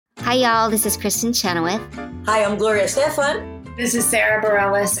Hi, y'all. This is Kristen Chenoweth. Hi, I'm Gloria Estefan. This is Sarah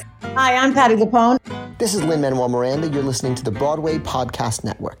Bareilles. Hi, I'm Patti LuPone. This is Lin-Manuel Miranda. You're listening to the Broadway Podcast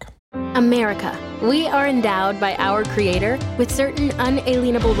Network. America. We are endowed by our Creator with certain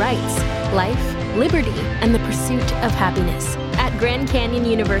unalienable rights: life, liberty, and the pursuit of happiness. At Grand Canyon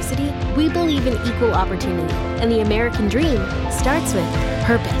University, we believe in equal opportunity, and the American dream starts with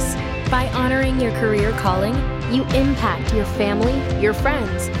purpose. By honoring your career calling, you impact your family, your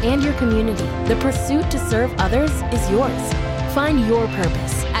friends, and your community. The pursuit to serve others is yours. Find your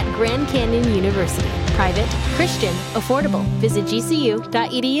purpose at Grand Canyon University. Private, Christian, affordable. Visit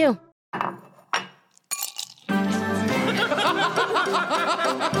gcu.edu.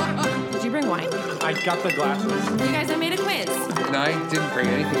 Did you bring wine? I got the glasses. You guys, I made a quiz. No, I didn't bring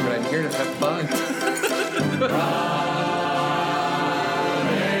anything, but I'm here to have fun.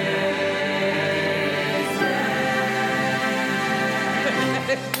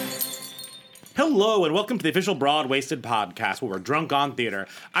 Hello, and welcome to the official Broad Wasted podcast, where we're drunk on theater.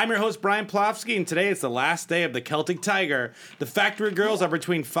 I'm your host, Brian Plofsky, and today is the last day of the Celtic Tiger. The Factory Girls are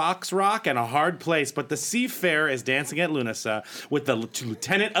between Fox Rock and a hard place, but the Seafarer is dancing at Lunasa with the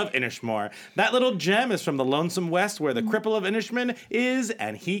Lieutenant of Inishmore. That little gem is from the Lonesome West, where the cripple of Inishmore is,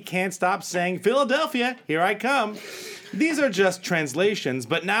 and he can't stop saying, Philadelphia, here I come. These are just translations,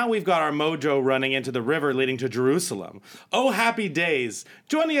 but now we've got our mojo running into the river leading to Jerusalem. Oh, happy days.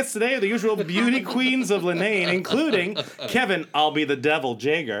 Joining us today are the usual beauty queens of Linane, including Kevin, I'll be the devil,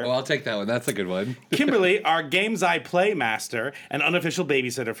 Jager. Oh, I'll take that one. That's a good one. Kimberly, our Games I Play master and unofficial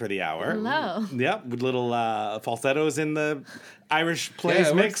babysitter for the hour. Hello. Yep, with little falsettos in the Irish plays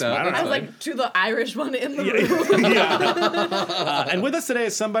Yeah, mix. I I was like, to the Irish one in the room. And with us today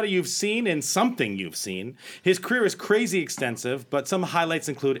is somebody you've seen in something you've seen. His career is crazy extensive, but some highlights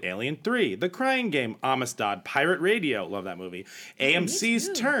include Alien 3, The Crying Game, Amistad, Pirate Radio, love that movie,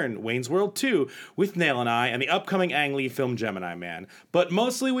 AMC's Turn, Wayne's World 2, With Nail and I, and the upcoming Ang Lee film Gemini Man. But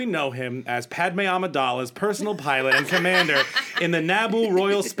mostly we know him as Padme Amidala's personal pilot and commander in the Naboo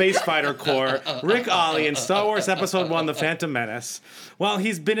Royal Space Fighter Corps, Rick Ollie in Star Wars Episode 1, The Phantom Menace. While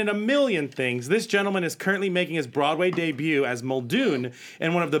he's been in a million things, this gentleman is currently making his Broadway debut as Muldoon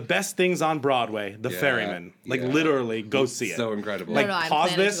in one of the best things on Broadway, The Ferryman. Like, literally, go see it. So incredible. Like, No, I'm pause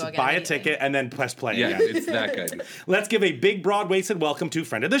planning this, to go again buy a anyway. ticket, and then press play Yeah, again. it's that good. Let's give a big Broad-waisted welcome to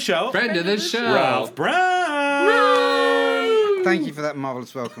friend of the show, Friend of the show. Ralph Brown. Thank you for that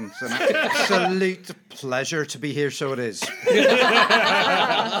marvellous welcome. It's an absolute pleasure to be here, so it is.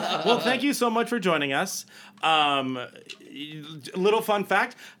 Well, thank you so much for joining us. Little fun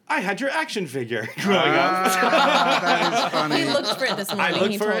fact, I had your action figure growing up. That is funny. He looked for it this morning. I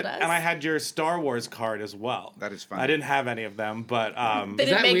looked he for told it, us. and I had your Star Wars card as well. That is funny. I didn't have any of them, but They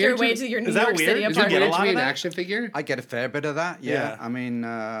didn't that make your weird way to- to your New is that York weird? City Is Is it get a weird lot to be of an that? action figure? I get a fair bit of that, yeah. Yeah. I mean,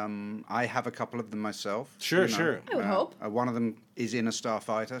 I have a couple of them myself. Sure, you know. sure. I would hope. One of them is in a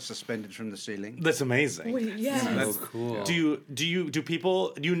starfighter, suspended from the ceiling. That's amazing. Yes. Oh, cool. Do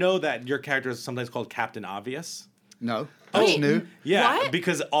people know that your character is sometimes called Captain Obvious? No, that's new. Yeah, What?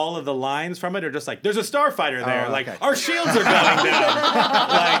 because all of the lines from it are just like, there's a starfighter there, Oh, like okay. our shields are going down,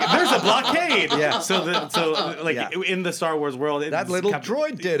 like there's a blockade. Yeah. So in the Star Wars world, That it's little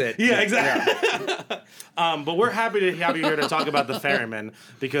droid did it. Yeah, exactly. But we're happy to have you here to talk about The Ferryman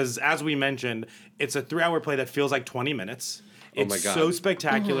because, as we mentioned, it's a 3-hour play that feels like 20 minutes. It's my God. so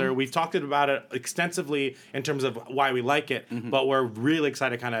spectacular. We've talked about it extensively in terms of why we like it, but we're really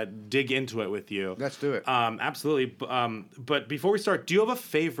excited to kind of dig into it with you. Let's do it. Absolutely. But before we start, do you have a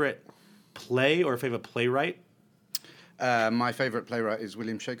favorite play or a favorite playwright? My favourite playwright is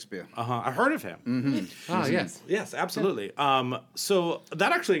William Shakespeare. I've heard of him. Oh, yes. Yes, absolutely. So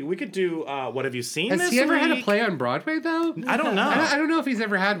that actually, we could do What Have You Seen Has this he ever had a week? play on Broadway, though? I don't know. I don't know if he's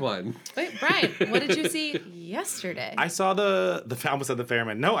ever had one. Wait, Brian, what did you see yesterday? I saw I almost said The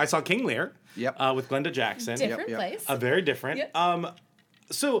Ferryman. No, I saw King Lear. Yep. With Glenda Jackson. Different Yep. place. Very different. Yep.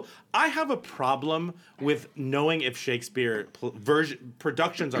 So I have a problem with knowing if Shakespeare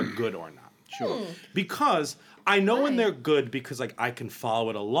productions are good or not. Sure. Because I know when they're good because like I can follow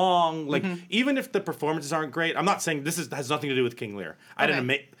it along. Like even if the performances aren't great, I'm not saying this has nothing to do with King Lear.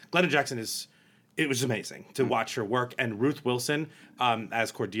 Glenda Jackson it was amazing to watch her work, and Ruth Wilson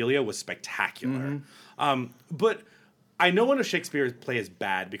as Cordelia was spectacular. But I know when a Shakespeare play is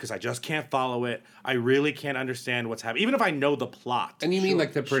bad because I just can't follow it. I really can't understand what's happening, even if I know the plot. And you mean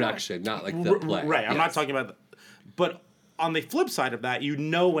like the production, not like the play. Right. I'm not Yes. talking about but on the flip side of that, you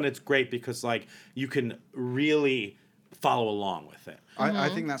know when it's great because like you can really follow along with it. I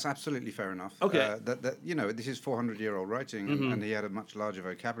think that's absolutely fair enough. Okay. This is 400-year-old writing, and he had a much larger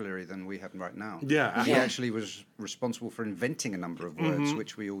vocabulary than we have right now. Yeah. He actually was responsible for inventing a number of words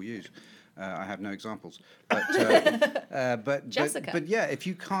which we all use. I have no examples, but Jessica. But yeah, if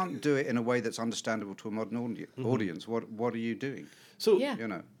you can't do it in a way that's understandable to a modern audience, what are you doing? So Yeah. You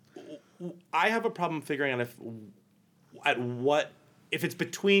know. I have a problem figuring out if it's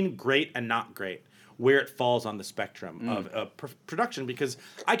between great and not great, where it falls on the spectrum of production, because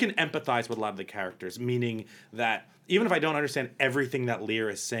I can empathize with a lot of the characters, meaning that even if I don't understand everything that Lear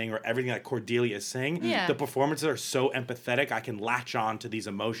is saying or everything that Cordelia is saying, the performances are so empathetic, I can latch on to these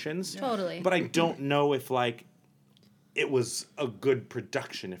emotions. Totally. But I don't know if, like, it was a good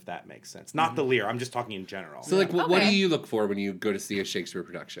production, if that makes sense. Not the Lear, I'm just talking in general. So, like, what do you look for when you go to see a Shakespeare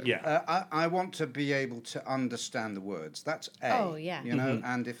production? Yeah. I want to be able to understand the words. That's A. Oh, yeah. You know,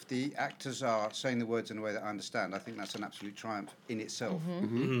 and if the actors are saying the words in a way that I understand, I think that's an absolute triumph in itself.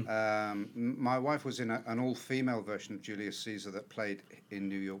 My wife was in an all-female version of Julius Caesar that played in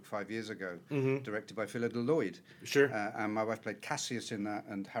New York 5 years ago, directed by Phyllida Lloyd. Sure. And my wife played Cassius in that,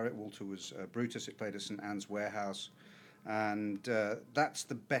 and Harriet Walter was Brutus. It played at St. Anne's Warehouse. And that's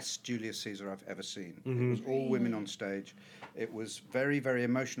the best Julius Caesar I've ever seen. It was all women on stage. It was very, very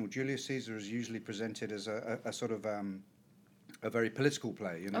emotional. Julius Caesar is usually presented as a sort of a very political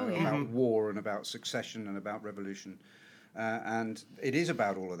play, you know, about war and about succession and about revolution. And it is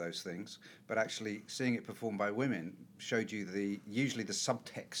about all of those things, but actually seeing it performed by women showed you usually the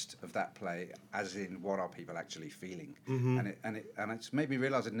subtext of that play, as in what are people actually feeling, and it's made me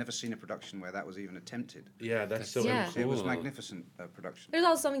realise I'd never seen a production where that was even attempted. Yeah, that's so Yeah. cool. It was magnificent production. There's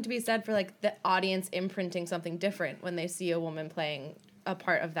also something to be said for like the audience imprinting something different when they see a woman playing a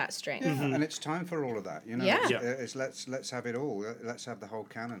part of that strength. And it's time for all of that, you know. Yeah. It's let's have it all. Let's have the whole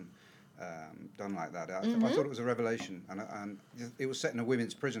canon done like that. I thought it was a revelation, and it was set in a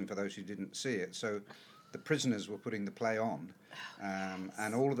women's prison for those who didn't see it. So the prisoners were putting the play on,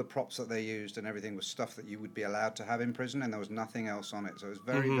 and all of the props that they used and everything was stuff that you would be allowed to have in prison, and there was nothing else on it. So it was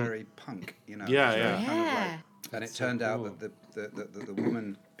very, very punk, you know. Yeah, It was yeah. very kind of Yeah. like- and it turned out that the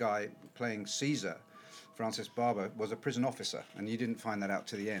woman guy playing Caesar, Francis Barber, was a prison officer, and you didn't find that out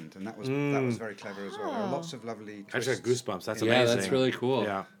to the end, and that was very clever as well. There are lots of lovely I twists. just got goosebumps. That's Yeah, amazing. that's really cool.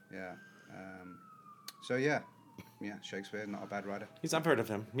 Yeah. Yeah. So yeah, Shakespeare, not a bad writer. I've heard of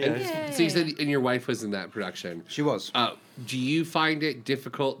him. Yeah. And so you said, and your wife was in that production. She was. Do you find it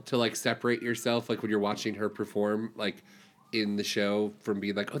difficult to like separate yourself, like when you're watching her perform, like in the show, from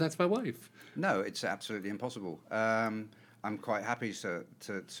being like, oh, that's my wife? No, it's absolutely impossible. I'm quite happy to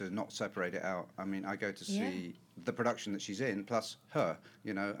not separate it out. I mean, I go to see the production that she's in, plus her,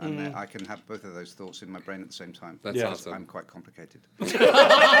 you know, and then I can have both of those thoughts in my brain at the same time. That's awesome. I'm quite complicated.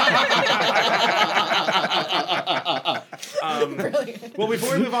 Well,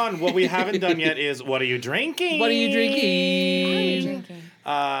 before we move on, what we haven't done yet is what are you drinking? What are you drinking?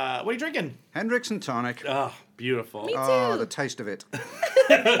 What are you drinking? Hendricks and tonic. Oh, beautiful. Oh, the taste of it.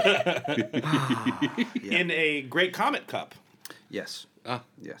 In a great Comet cup. Yes.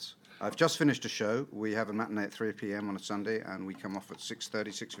 Yes. I've just finished a show. We have a matinee at 3 p.m. on a Sunday, and we come off at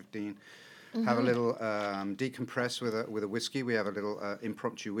 6:30, 6:15. Have a little decompress with a whiskey. We have a little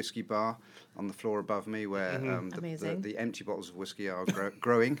impromptu whiskey bar on the floor above me where the empty bottles of whiskey are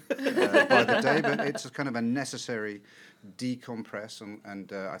growing by the day. But it's a kind of a necessary decompress.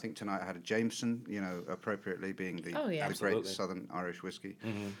 And I think tonight I had a Jameson, you know, appropriately being the great Southern Irish whiskey.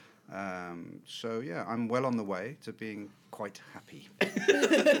 So, yeah, I'm well on the way to being quite happy.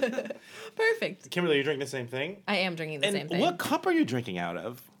 Perfect. Kimberly, you drinking the same thing? I am drinking the same thing. What cup are you drinking out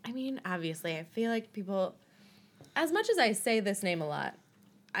of? I mean, obviously, I feel like people, as much as I say this name a lot,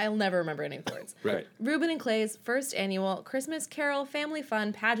 I'll never remember any of the words. Right. Reuben and Clay's first annual Christmas Carol Family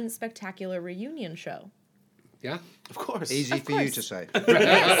Fun Pageant Spectacular Reunion Show. Yeah. Of course. Easy for you to say.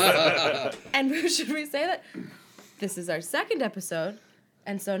 And should we say that this is our second episode?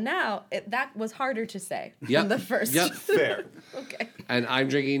 And so now, that was harder to say than the first. Yep. Fair. Okay. And I'm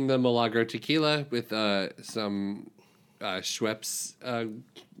drinking the Milagro tequila with some Schweppes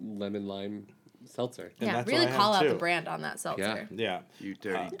lemon lime seltzer. Yeah, that's really what I call have, out too. the brand on that seltzer. Yeah. You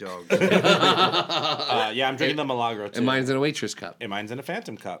dirty dog. Yeah, I'm drinking the Milagro too. And mine's in a waitress cup. And mine's in a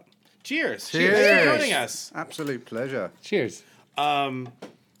Phantom cup. Cheers. Cheers. Thanks for joining us. Absolute pleasure. Cheers.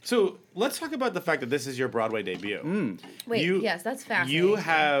 So let's talk about the fact that this is your Broadway debut. Wait, You- yes, that's fascinating. You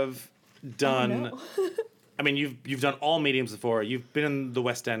have done. no. I mean, you've done all mediums before. You've been in the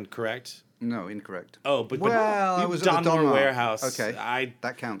West End, correct? No, incorrect. Oh, but Well, I you've was at the Donmar Donmar. Warehouse. Okay,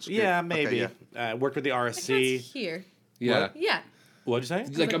 that counts. Good. Yeah, Okay, maybe. yeah. Worked with the It counts RSC. here. Yeah. Yeah. What'd you say?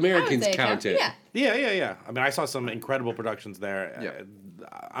 Like Americans say count it. Yeah. Yeah. I mean, I saw some incredible productions there. Yeah.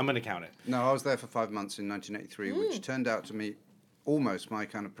 I'm going to count it. No, I was there for 5 months in 1983, which turned out to me almost my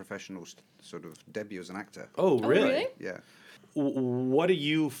kind of professional sort of debut as an actor. Oh, really? Yeah. What do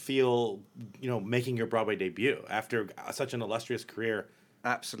you feel, making your Broadway debut after such an illustrious career?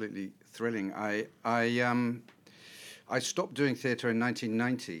 Absolutely thrilling. I stopped doing theatre in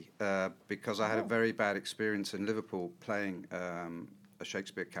 1990 because I had a very bad experience in Liverpool playing a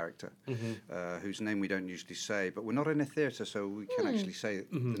Shakespeare character whose name we don't usually say, but we're not in a theatre, so we can actually say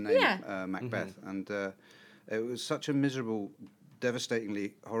the name Macbeth. And it was such a miserable,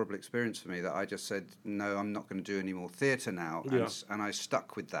 devastatingly horrible experience for me that I just said, no, I'm not going to do any more theatre now. And I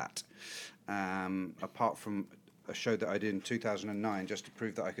stuck with that, apart from a show that I did in 2009 just to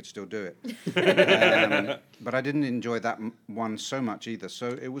prove that I could still do it. But I didn't enjoy that one so much either.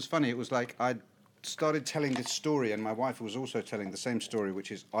 So it was funny. It was like I started telling this story, and my wife was also telling the same story,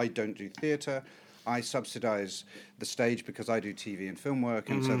 which is I don't do theatre. I subsidise the stage because I do TV and film work,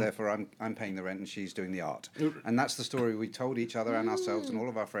 and so therefore I'm paying the rent and she's doing the art. And that's the story we told each other and ourselves and all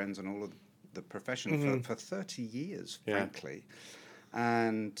of our friends and all of the profession for 30 years, frankly.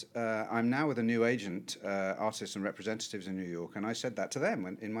 And I'm now with a new agent, Artists and Representatives in New York, and I said that to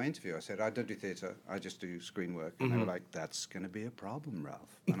them in my interview. I said, I don't do theatre, I just do screen work. And they were like, that's going to be a problem,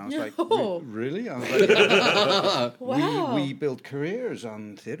 Ralph. And I was like, really? I was like, Wow. we build careers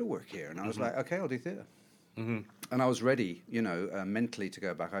on theatre work here. And I was like, okay, I'll do theatre. And I was ready, mentally to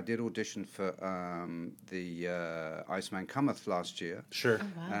go back. I did audition for the Iceman Cometh last year. Sure.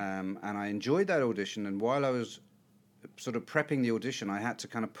 And I enjoyed that audition, and while I was sort of prepping the audition, I had to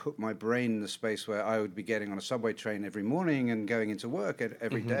kind of put my brain in the space where I would be getting on a subway train every morning and going into work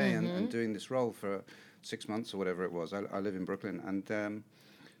every day and doing this role for 6 months or whatever it was. I live in Brooklyn. And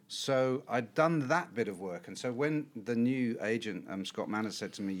so I'd done that bit of work. And so when the new agent, Scott Manners,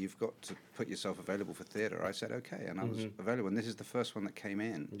 said to me, you've got to put yourself available for theatre, I said, okay. And I was available. And this is the first one that came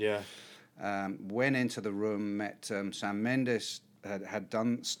in. Yeah. Went into the room, met Sam Mendes, had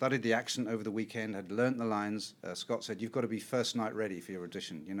studied the accent over the weekend, had learnt the lines. Scott said, you've got to be first night ready for your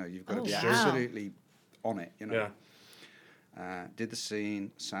audition. You've got to be absolutely on it, Did the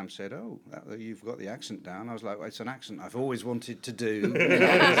scene. Sam said, you've got the accent down. I was like, well, it's an accent I've always wanted to do.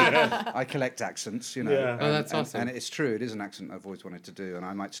 I collect accents, Yeah. Oh, that's awesome. And it's true, it is an accent I've always wanted to do, and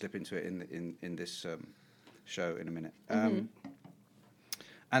I might slip into it in this show in a minute. And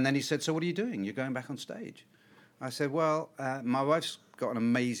then he said, so what are you doing? You're going back on stage. I said, well, my wife's got an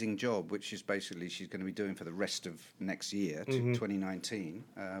amazing job, which is basically she's going to be doing for the rest of next year, to 2019,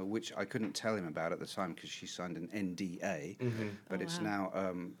 which I couldn't tell him about at the time because she signed an NDA. But it's now,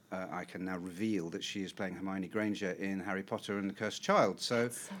 I can now reveal that she is playing Hermione Granger in Harry Potter and the Cursed Child.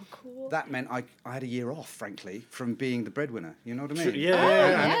 So cool. that meant I had a year off, frankly, from being the breadwinner. You know what I mean?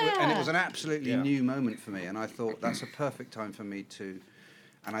 Yeah. And it was an absolutely new moment for me. And I thought that's a perfect time for me to...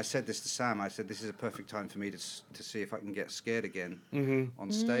 And I said this to Sam. I said, this is a perfect time for me to see if I can get scared again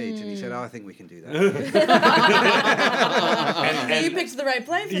on stage. And he said, I think we can do that. And you picked the right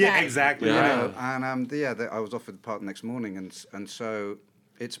play for that. Yeah, exactly. And I was offered the part the next morning. And so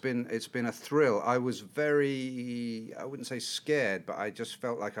it's been a thrill. I was very, I wouldn't say scared, but I just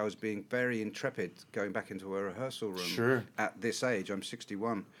felt like I was being very intrepid going back into a rehearsal room at this age. I'm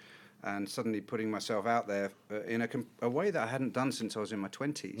 61. And suddenly putting myself out there in a way that I hadn't done since I was in my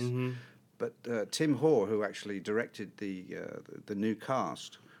 20s. But Tim Hoare, who actually directed the new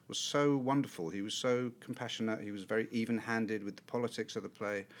cast, was so wonderful. He was so compassionate. He was very even-handed with the politics of the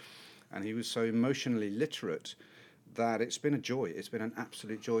play. And he was so emotionally literate that it's been a joy. It's been an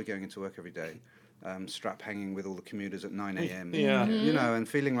absolute joy going into work every day. Strap hanging with all the commuters at 9 a.m. Yeah. And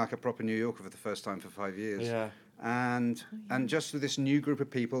feeling like a proper New Yorker for the first time for 5 years. Yeah. And just with this new group of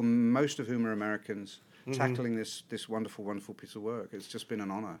people, most of whom are Americans, tackling this wonderful, wonderful piece of work. It's just been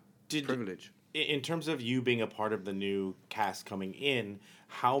an honor, privilege. In terms of you being a part of the new cast coming in,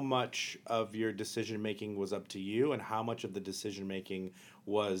 how much of your decision-making was up to you, and how much of the decision-making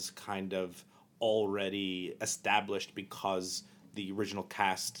was kind of already established because the original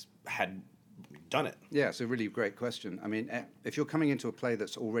cast had done it? Yeah, it's a really great question. I mean, if you're coming into a play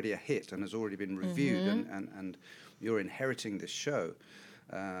that's already a hit and has already been reviewed and you're inheriting this show,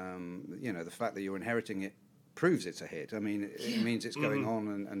 the fact that you're inheriting it proves it's a hit. I mean, it means it's going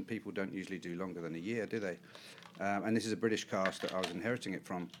on, and people don't usually do longer than a year, do they? And this is a British cast that I was inheriting it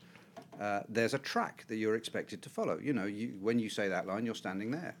from. There's a track that you're expected to follow. When you say that line, you're standing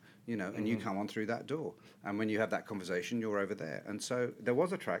there, and you come on through that door. And when you have that conversation, you're over there. And so there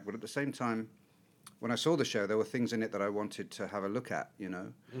was a track, but at the same time, when I saw the show, there were things in it that I wanted to have a look at, you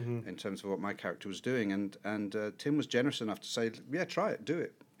know, in terms of what my character was doing. And Tim was generous enough to say, yeah, try it, do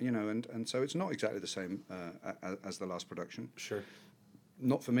it, you know. And so it's not exactly the same as the last production. Sure.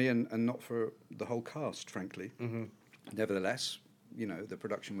 Not for me and not for the whole cast, frankly. Nevertheless, you know, the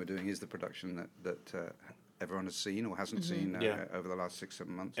production we're doing is the production that everyone has seen or hasn't seen over the last 6-7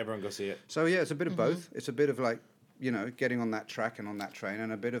 months. Everyone go see it. So, yeah, it's a bit of both. It's a bit of like, you know, getting on that track and on that train,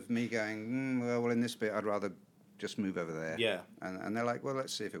 and a bit of me going, well, in this bit, I'd rather just move over there. Yeah. And they're like, well,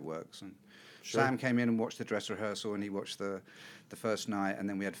 let's see if it works. And Sam came in and watched the dress rehearsal, and he watched the first night, and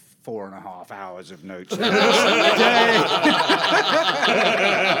then we had 4.5 hours of notes.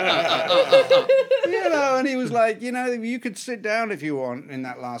 You know, and he was like, you know, you could sit down if you want in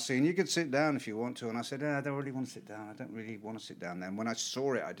that last scene. You could sit down if you want to. And I said, I don't really want to sit down. I don't really want to sit down then. When I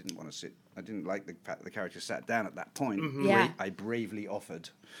saw it, I didn't want to sit. I didn't like the fact that the character sat down at that point. Yeah. I bravely offered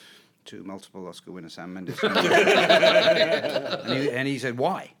to multiple Oscar winner Sam Mendes. and he said,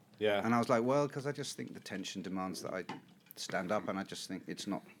 why? Yeah. And I was like, well, because I just think the tension demands that I stand up, and I just think it's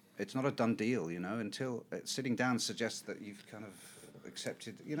not a done deal, you know, until sitting down suggests that you've kind of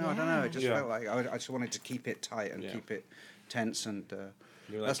accepted, you know, I don't know, it just felt like I just wanted to keep it tight and keep it tense, and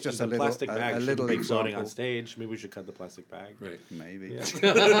You're that's like, just the a little plastic bag little be floating example. on stage. Maybe we should cut the plastic bag. Right. Maybe.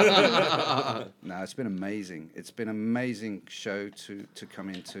 No, it's been amazing. It's been an amazing show to come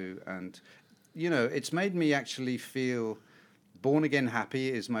into, and you know, it's made me actually feel born again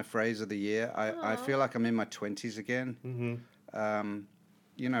happy is my phrase of the year. I feel like I'm in my 20s again.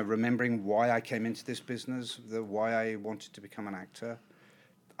 You know, remembering why I came into this business, why I wanted to become an actor.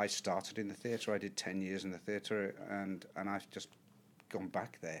 I started in the theatre. I did 10 years in the theatre, and I've just gone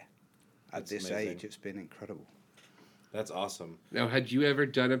back there. At this amazing. age, it's been incredible. That's awesome. Now, had you ever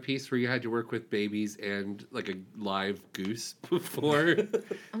done a piece where you had to work with babies and like a live goose before?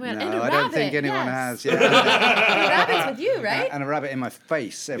 Oh my God, No, and a I don't think rabbit, anyone yes. has. Yeah. And rabbits with you, right? And a rabbit in my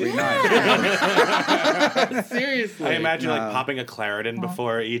face every night. Seriously. I imagine like popping a Claritin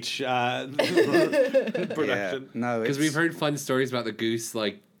before each production. Yeah. No, Because it's- we've heard fun stories about the goose,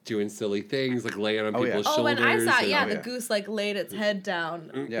 like doing silly things, like laying on people's Oh, shoulders. when I saw it, yeah, and- the goose like laid its head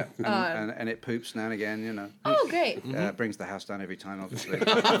down. Yeah, and it poops now and again, you know. Oh, great. It brings the house down every time, obviously. Of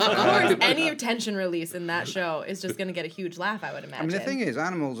course, any tension release in that show is just going to get a huge laugh, I would I imagine. mean, the thing is,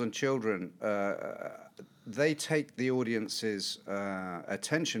 animals and children, they take the audience's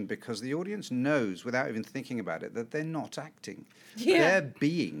attention because the audience knows, without even thinking about it, that they're not acting. Yeah. They're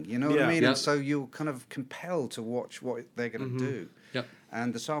being, you know what Yeah. I mean? Yep. And so you're kind of compelled to watch what they're going to do. Yep.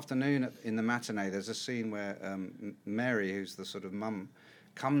 And this afternoon in the matinee, there's a scene where Mary, who's the sort of mum,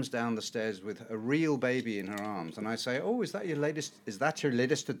 comes down the stairs with a real baby in her arms, and I say, "Oh, is that your latest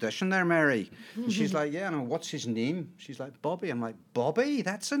addition there, Mary?" And she's like, "Yeah." And what's his name? She's like, "Bobby." I'm like, "Bobby?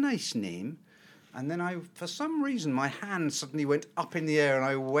 That's a nice name." And then for some reason, my hand suddenly went up in the air, and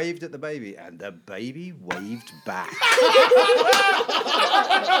I waved at the baby, and the baby waved back.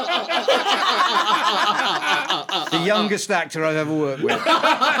 The youngest actor I've ever worked with.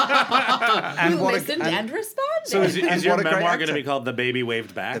 And you listened and responded. So is And your what a great memoir going to actor. be called The Baby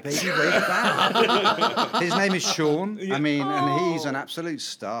Waved Back? The baby waved back. His name is Sean. I mean, and he's an absolute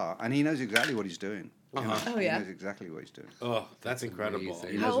star, and he knows exactly what he's doing. You know, Oh, yeah? He knows exactly what he's doing. Oh, that's incredible.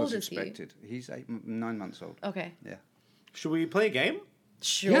 amazing. He How knows old what's is he? expected. He's 9 months old. Okay. Yeah. Should we play a game?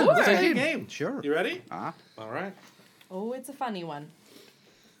 Sure. Yeah, let's Play a Okay. game. Sure. You ready? Ah. All right. Oh, it's a funny one.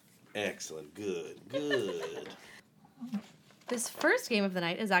 Excellent. Good. This first game of the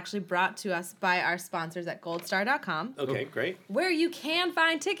night is actually brought to us by our sponsors at goldstar.com, Okay, great. where you can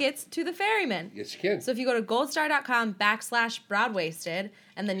find tickets to The Ferryman. Yes, you can. So if you go to goldstar.com/Broadwasted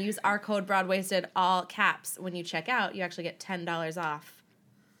and then use our code Broadwasted, all caps, when you check out, you actually get $10 off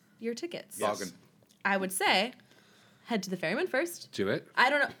your tickets. Yes. Bargain. I would say head to The Ferryman first. Do it. I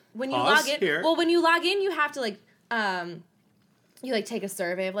don't know. When you Pause log in, here. well, when you log in, you have to you take a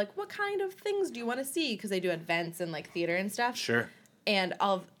survey of like what kind of things do you want to see, because they do events and like theater and stuff. Sure. And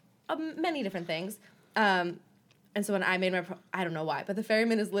all of many different things. And so when I made my, I don't know why, but The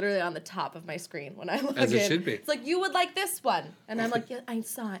Ferryman is literally on the top of my screen when I log in. As it should be. It's like, you would like this one. And I'm like, yeah, I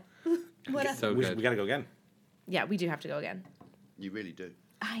saw it. What a- So We good. got to go again. yeah, we do have to go again. You really do.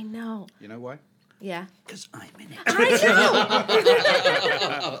 I know. You know why? Yeah. Because I'm in it.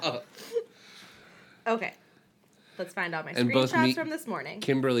 Okay. Let's find out my And both screenshots me- from this morning.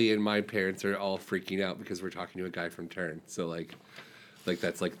 Kimberly and my parents are all freaking out because we're talking to a guy from Turn. So like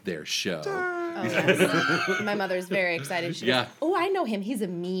that's like their show. Oh, yes. My mother's very excited. She Yeah. goes, oh, I know him. He's a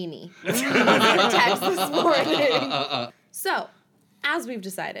meanie. Text this morning. So, as we've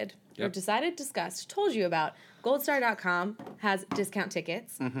decided, discussed, told you about, goldstar.com has discount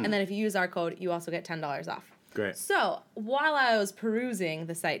tickets. And then if you use our code, you also get $10 off. Great. So while I was perusing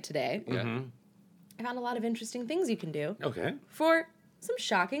the site today, I found a lot of interesting things you can do Okay. for some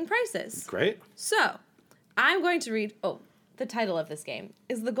shocking prices. Great. So I'm going to read... Oh, the title of this game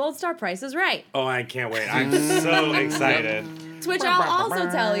is The Gold Star Price is Right. Oh, I can't wait. I'm so excited. To which I'll also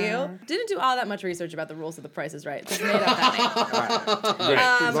tell you, didn't do all that much research about the rules of The Price is Right. Just made up that name.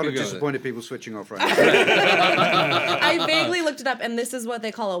 A lot of disappointed people switching off right now. I vaguely looked it up, and this is what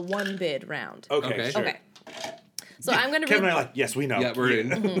they call a one-bid round. Okay, sure. Okay. So I'm going to Kevin read... and I are like, yes, we know. Yeah, we're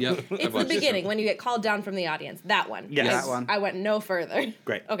in. Yep. It's the beginning, when you get called down from the audience. That one. Yes. That one. I went no further.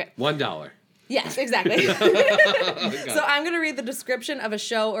 Great. Okay. $1. Yes, exactly. So I'm going to read the description of a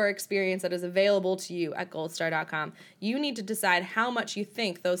show or experience that is available to you at goldstar.com. You need to decide how much you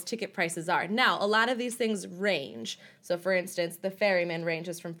think those ticket prices are. Now, a lot of these things range. So, for instance, The Ferryman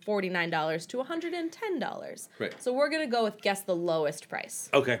ranges from $49 to $110. Right. So we're going to go with guess the lowest price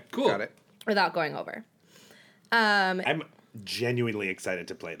Okay. Cool. Got it. without going over. I'm genuinely excited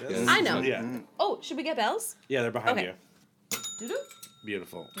to play this. I know. Yeah. Oh, should we get bells? Yeah, they're behind Okay. you. Doo-doo.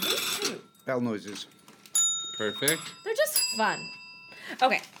 Beautiful. Bell noises. Perfect. They're just fun.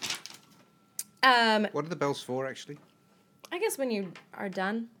 Okay. What are the bells for, actually? I guess when you are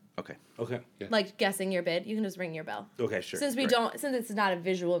done, Okay. Okay. like guessing your bid, you can just ring your bell. Okay, sure. Since it's not a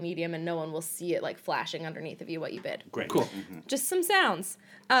visual medium and no one will see it like flashing underneath of you what you bid. Great. Cool. Just some sounds.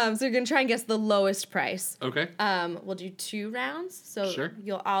 So you're gonna try and guess the lowest price. Okay. We'll do 2 rounds, so Sure.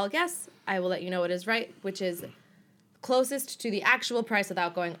 you'll all guess. I will let you know what is right, which is closest to the actual price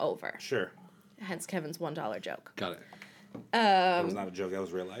without going over. Sure. Hence Kevin's $1 joke. Got it. That was not a joke. That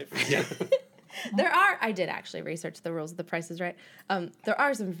was real life. Yeah. I did actually research the rules of The Price is Right. There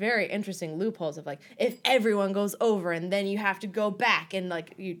are some very interesting loopholes of like, if everyone goes over and then you have to go back and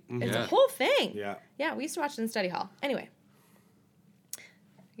like, it's Yeah. a whole thing. Yeah. Yeah, we used to watch it in study hall. Anyway,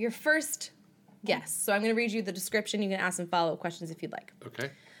 your first guess. So I'm going to read you the description. You can ask some follow-up questions if you'd like.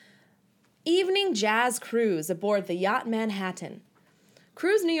 Okay. Evening jazz cruise aboard the yacht Manhattan.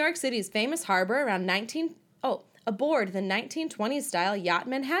 Cruise New York City's famous harbor aboard the 1920s style yacht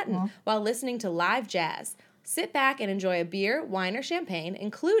Manhattan while listening to live jazz. Sit back and enjoy a beer, wine, or champagne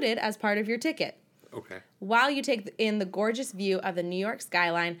included as part of your ticket, Okay. while you take in the gorgeous view of the New York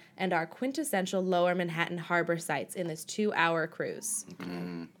skyline and our quintessential lower Manhattan harbor sites in this 2-hour cruise.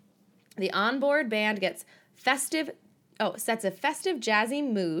 The onboard band sets a festive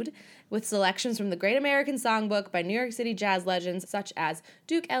jazzy mood with selections from the Great American Songbook by New York City jazz legends such as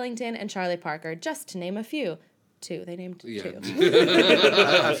Duke Ellington and Charlie Parker, just to name a few. 2. They named 2.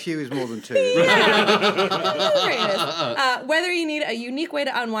 Yeah. A few is more than 2. Whether you need a unique way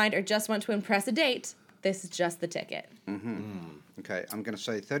to unwind or just want to impress a date, this is just the ticket. Okay, I'm going to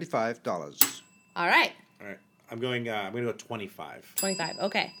say $35. All right. All right. I'm going to go 25. 25.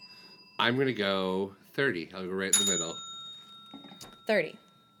 Okay. I'm going to go 30. I'll go right in the middle. 30.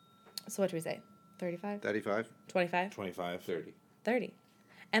 So what do we say? 35? 35. 25? 25. 30. 30.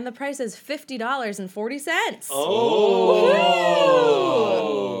 And the price is $50.40.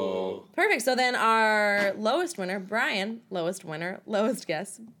 Oh. Perfect. So then our lowest winner, Brian, lowest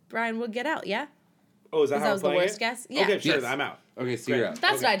guess, Brian will get out, yeah? Oh, is that Because how that was we're the playing worst it? guess? Yeah. Okay, sure. Yes. I'm out. Okay, so Great. you're out.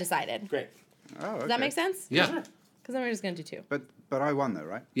 That's what I decided. Great. Oh, okay. Does that make sense? Yeah. Because then we're just going to do 2. But I won, though,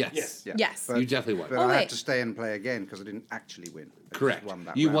 right? Yes. Yes. Yeah. Yes. But, You definitely won. But Oh, I wait. have to stay and play again because I didn't actually win. I just Correct. won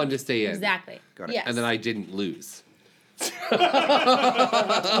that You round. won to stay in. Exactly. Got it. Yes. And then I didn't lose. Yes.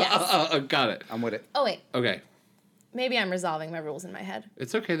 Got it. I'm with it. Oh, wait. Okay. Maybe I'm resolving my rules in my head.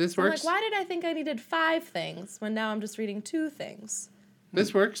 It's okay. This I'm works. like, why did I think I needed 5 things when now I'm just reading 2 things?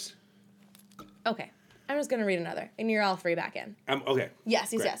 This works. Okay. I'm just going to read another. And you're all 3 back in. Okay. Yes.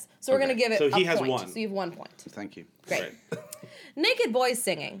 Great. So we're going to give it So a he has point. 1. So you have 1 point. Thank you. Great. Naked Boys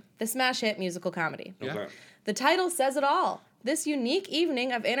Singing, the smash hit musical comedy. Yeah. Okay. The title says it all. This unique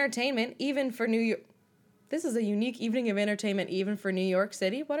evening of entertainment, even for New York. This is a unique evening of entertainment, even for New York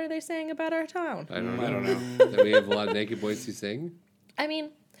City. What are they saying about our town? I don't know. I don't know. That we have a lot of naked boys who sing. I mean,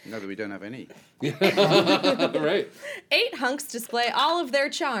 No, that we don't have any. Right. 8 hunks display all of their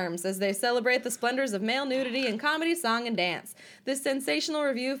charms as they celebrate the splendors of male nudity in comedy, song, and dance. This sensational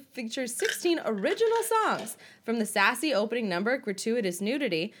review features 16 original songs, from the sassy opening number, Gratuitous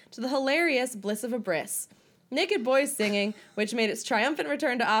Nudity, to the hilarious Bliss of a Briss. Naked Boys Singing, which made its triumphant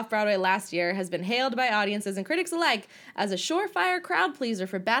return to Off-Broadway last year, has been hailed by audiences and critics alike as a surefire crowd pleaser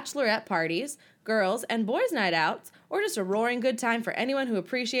for bachelorette parties, girls' and boys' night outs, or just a roaring good time for anyone who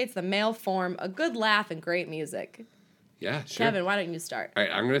appreciates the male form, a good laugh, and great music. Yeah, sure. Kevin, why don't you start? All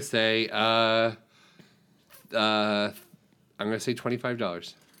right, I'm going to say, I'm I'm going to say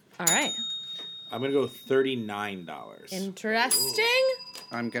 $25. All right. I'm going to go $39. Interesting.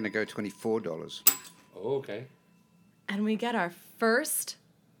 I'm going to go $24. Oh, okay. And we get our first.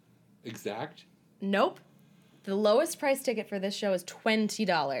 Exact? Nope. The lowest price ticket for this show is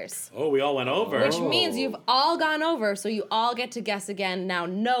 $20. Oh, we all went over. Which means you've all gone over, so you all get to guess again now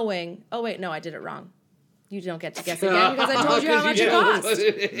knowing... Oh, wait, no, I did it wrong. You don't get to guess again because I told you how much it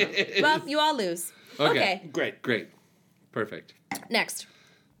cost. Well, you all lose. Okay. Great. Perfect. Next.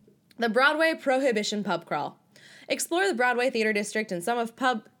 The Broadway Prohibition Pub Crawl. Explore the Broadway Theater District and some of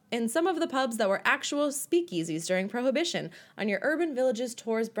the pubs that were actual speakeasies during Prohibition on your Urban Villages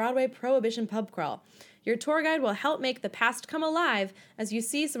Tour's Broadway Prohibition Pub Crawl. Your tour guide will help make the past come alive as you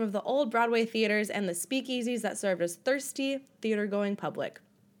see some of the old Broadway theaters and the speakeasies that served as thirsty, theater-going public.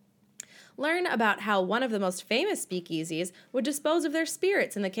 Learn about how one of the most famous speakeasies would dispose of their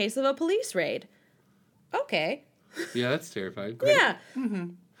spirits in the case of a police raid. Okay. Yeah, that's terrifying. Yeah.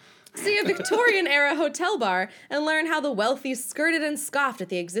 See a Victorian-era hotel bar and learn how the wealthy skirted and scoffed at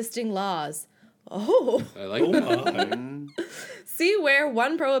the existing laws. Oh. I like that. See where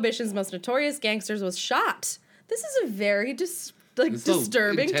one Prohibition's most notorious gangsters was shot. This is a very disturbing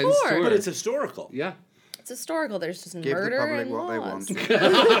intense tour. But it's historical. Yeah. It's historical. There's just Give murder the public and what they laws. want.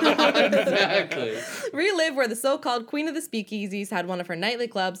 Exactly. Relive where the so-called Queen of the Speakeasies had one of her nightly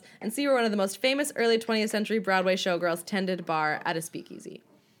clubs, and see where one of the most famous early 20th century Broadway showgirls tended bar at a speakeasy.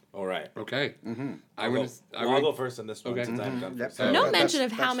 All right. Okay. I'll go first on this one Okay. since I haven't done first. Yep. No That's- mention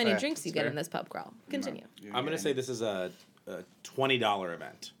of how that's many fair. drinks you get in this pub crawl. Continue. I'm going to say this is a $20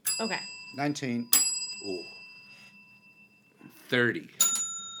 event. Okay. 19. Ooh. 30.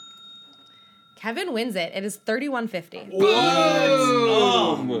 Kevin wins it. It is $31.50. All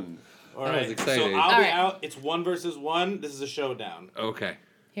That right. was exciting. So I'll All be right. out. It's 1 versus 1. This is a showdown. Okay.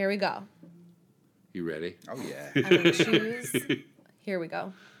 Here we go. You ready? Oh, yeah. I'm going to choose. Here we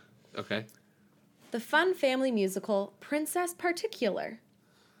go. Okay. The fun family musical Princess Particular.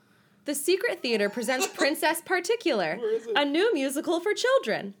 The Secret Theater presents Princess Particular, a new musical for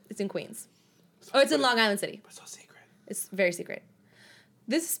children. It's in Queens. Oh, it's in Long Island City. It's so secret. It's very secret.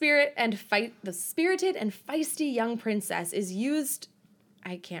 The spirited and feisty young princess is used...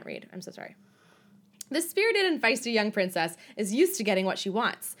 I can't read. I'm so sorry. The spirited and feisty young princess is used to getting what she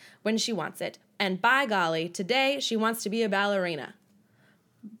wants, when she wants it. And by golly, today she wants to be a ballerina.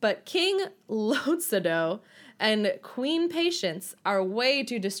 But King Lotso and Queen Patience are way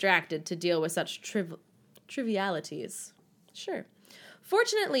too distracted to deal with such trivialities. Sure.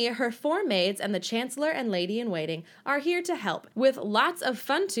 Fortunately, her 4 maids and the Chancellor and Lady-in-Waiting are here to help, with lots of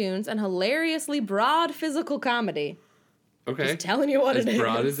fun tunes and hilariously broad physical comedy. Okay. Just telling you what as it is.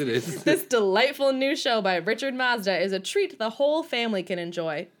 broad as it is. This delightful new show by Richard Mazda is a treat the whole family can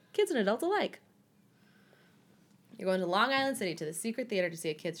enjoy, kids and adults alike. You're going to Long Island City to the Secret Theater to see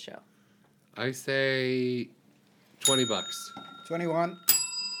a kids show. I say $20. 21.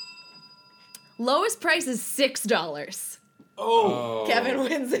 Lowest price is $6. Oh. Kevin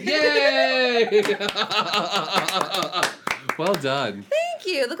wins it. Yay! Well done. Thank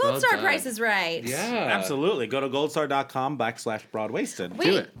you. The Gold Well Star done. price is right. Yeah. Absolutely. Go to goldstar.com/broadwasted.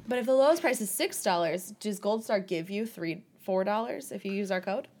 Wait, it. but if the lowest price is $6, does Gold Star give you $4 if you use our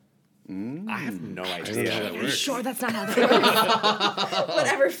code? I have no I don't know how idea. that works. Sure, that's not how that works.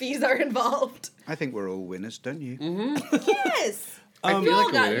 Whatever fees are involved. I think we're all winners, don't you? Yes. I feel You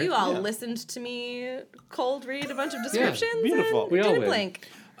all, like a winner. you all listened to me cold read a bunch of descriptions. beautiful. And We all didn't win. blink.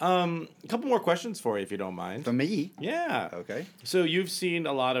 A couple more questions for you, if you don't mind. For me? Yeah. Okay. So you've seen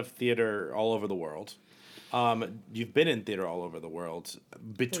a lot of theater all over the world. You've been in theater all over the world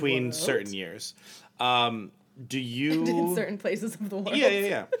between world? certain years. Do you... In certain places of the world.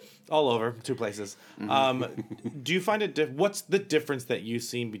 Yeah. All over, 2 places. Do you find it... what's the difference that you've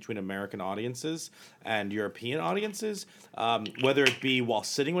seen between American audiences and European audiences, whether it be while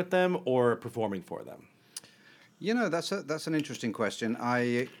sitting with them or performing for them? You know, that's an interesting question.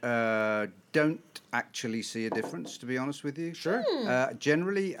 I don't actually see a difference, to be honest with you. Sure.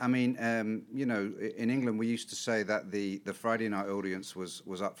 Generally, I mean, you know, in England we used to say that the Friday night audience was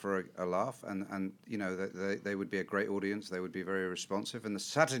up for a laugh, and you know, they would be a great audience. They would be very responsive, and the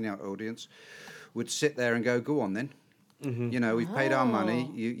Saturday night audience would sit there and go on then. You know, we've paid our money.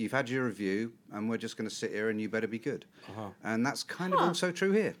 You've had your review, and we're just going to sit here, and you better be good. And that's kind of also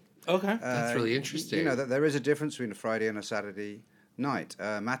true here. Okay. That's really interesting. You know, that there is a difference between a Friday and a Saturday night.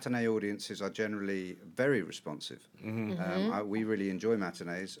 Matinee audiences are generally very responsive. We really enjoy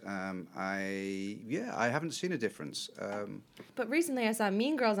matinees. I haven't seen a difference. But recently I saw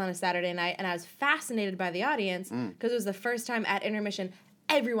Mean Girls on a Saturday night, and I was fascinated by the audience because it was the first time at intermission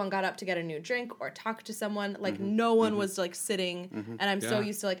everyone got up to get a new drink or talk to someone. Like no one was like sitting. And I'm so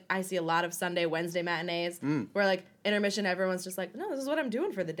used to like I see a lot of Sunday, Wednesday matinees where like intermission, everyone's just like, no, this is what I'm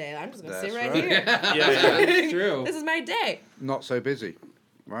doing for the day. I'm just gonna sit right here. That's true. This is my day. Not so busy,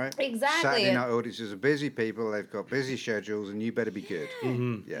 right? Exactly. Saturday night audiences are busy people. They've got busy schedules, and you better be good.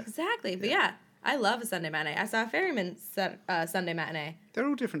 Yeah. Exactly. But yeah, I love a Sunday matinee. I saw a Ferryman Sunday matinee. They're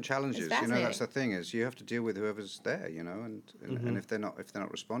all different challenges. It's You know, that's fascinating. the thing is you have to deal with whoever's there. You know, and if they're not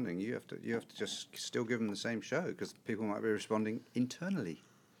responding, you have to just still give them the same show because people might be responding internally,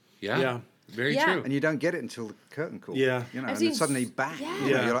 Yeah. Very Yeah. true. and you don't get it until the curtain call. Yeah. You know, I've and then seen suddenly s- bang. yeah. You know,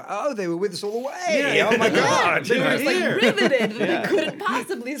 Yeah. you're like, oh, they were with us all the way. Yeah. Oh my God. They You were know, It's like riveted that they couldn't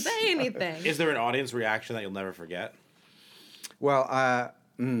possibly say anything. Is there an audience reaction that you'll never forget? Well, I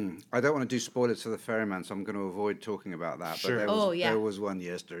don't want to do spoilers for the Ferryman, so I'm going to avoid talking about that. Sure. But Oh, yeah. there was one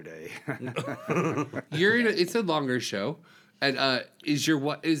yesterday. It's a longer show. And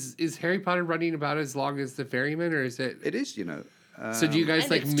is Harry Potter running about as long as the Ferryman, or is it? It is, you know. So do you guys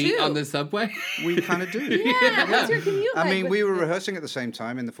And like it's meet two. on the subway? We kind of do. Yeah, what's your commute I like mean, with- we were rehearsing at the same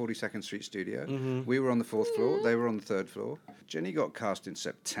time in the 42nd Street studio. We were on the 4th floor. They were on the 3rd floor. Jenny got cast in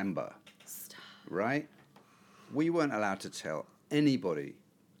September. Right? We weren't allowed to tell anybody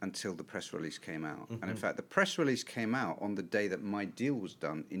until the press release came out. And in fact, the press release came out on the day that my deal was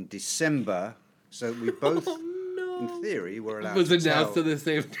done in December. So we both, in theory, were allowed Was to announced tell. at the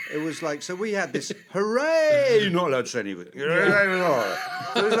same It was like, so we had this, hooray, you're not allowed to say anything. So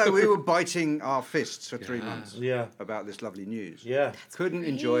it was like we were biting our fists for 3 months Yeah. about this lovely news. Yeah. Couldn't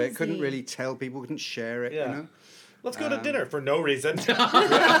enjoy it, couldn't crazy. really tell people, couldn't share it, Yeah. you know? Let's go to dinner for no reason. Just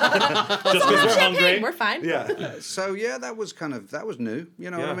because we're Champagne, hungry. we're fine. Yeah. So yeah, that was new, you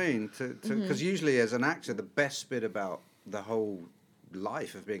know what I Yeah. mean? Because usually as an actor, the best bit about the whole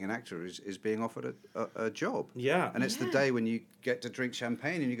life of being an actor is being offered a job. Yeah. And it's the day when you get to drink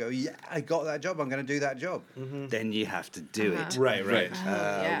champagne and you go, yeah, I got that job, I'm going to do that job. Then you have to do it. Right, right.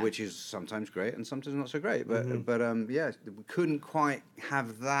 Yeah. Which is sometimes great and sometimes not so great. But yeah, we couldn't quite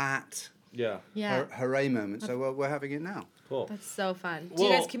have that Yeah. Yeah. hooray moment. So we're having it now. Cool. That's so fun. Do you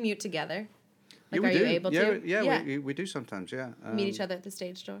Well- guys commute together? Yeah, Like, we are do. you able yeah, to? Yeah, we do sometimes. Yeah, Meet each other at the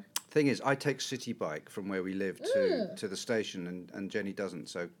stage door. Thing is, I take City Bike from where we live to the station, and Jenny doesn't.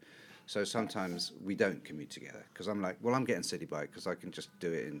 So sometimes we don't commute together because I'm like, well, I'm getting City Bike because I can just do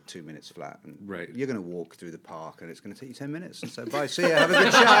it in 2 minutes flat. And Right. you're going to walk through the park and it's going to take you 10 minutes. And so bye, see ya, have a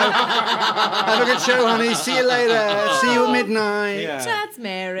good show. Have a good show, honey. See you later. See you at midnight. Yeah. That's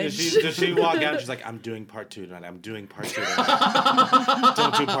marriage. Does she walk out and she's like, I'm doing part 2 tonight. I'm doing part 2 tonight.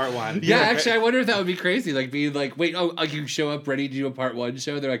 Don't do part 1. Yeah, actually, I wonder if that would be crazy. Like, being like, wait, you show up ready to do a part 1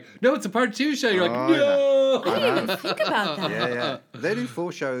 show. They're like, no, it's a part 2 show. You're like, Oh, no. I didn't even think about that. Yeah. They do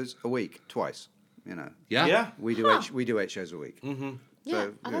 4 shows a week, twice. You know. Yeah. Yeah. We do eight shows a week. Mm-hmm. Yeah. So, Oh,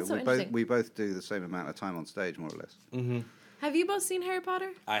 you know, that's so we interesting. both do the same amount of time on stage, more or less. Have you both seen Harry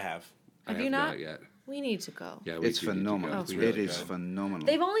Potter? I have. I Have you not? yet. We need to go. Yeah, It's do need to phenomenal. go. It's It really is good. phenomenal.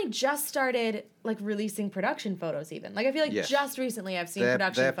 They've only just started like releasing production photos. Even like I feel like Yes. just recently I've seen Their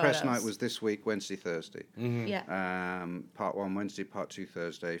production their photos. press night was this week, Wednesday, Thursday. Yeah. Part 1 Wednesday, part 2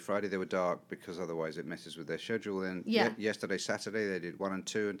 Thursday. Friday they were dark because otherwise it messes with their schedule. Then Yeah. yesterday, Saturday they did 1 and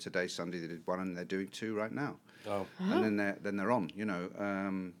 2, and today, Sunday they did 1, and they're doing 2 right now. Oh. And then they're on. You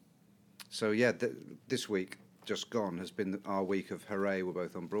know. So yeah, this week just gone has been our week of hooray. We're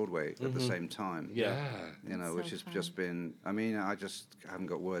both on Broadway at the same time. Yeah. You know, That's which so has fun. just been. I mean, I just haven't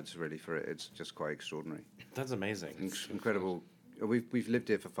got words really for it. It's just quite extraordinary, That's amazing. incredible. We've lived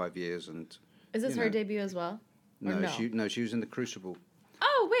here for 5 years, and Is this you her know. debut as well? Or no, she was in the Crucible.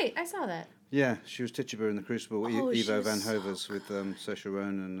 Oh wait, I saw that. Yeah, she was Tituba in the Crucible. Oh, she Evo was Van so Hovers with Saoirse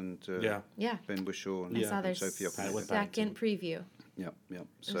Ronan and Yeah. Yeah. Ben Whishaw and, I saw their and Sophie Okonedo. second preview. Yep. It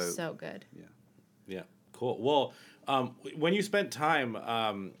So, was so good. yeah. Yeah, cool. Well, when you spent time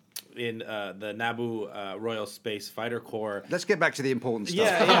in the Naboo Royal Space Fighter Corps, Let's get back to the important stuff.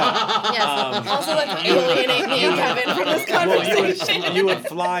 yeah, Yes. also, let's alienate me and Kevin from this well, conversation. you would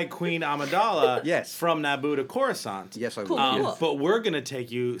fly Queen Amidala Yes. from Naboo to Coruscant. Yes, I would. Cool. yes. But we're gonna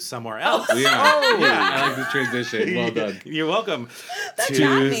take you somewhere else. Yeah. I like the transition. Well done. You're welcome.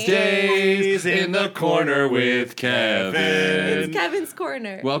 Tuesdays in the corner with Kevin. It's Kevin's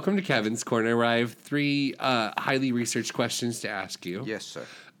corner. Welcome to Kevin's Corner, where I have 3 highly researched questions to ask you. Yes, sir.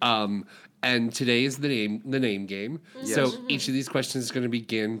 And today is the name game. Yes. So each of these questions is going to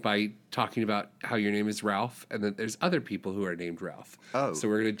begin by talking about how your name is Ralph, and that there's other people who are named Ralph. Oh. So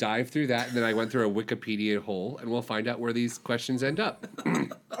we're going to dive through that, and then I went through a Wikipedia hole, and we'll find out where these questions end up.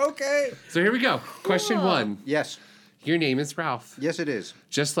 Okay. So here we go. Question 1. Yes. Your name is Ralph. Yes, it is.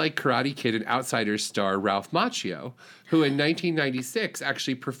 Just like Karate Kid and Outsiders star Ralph Macchio, who in 1996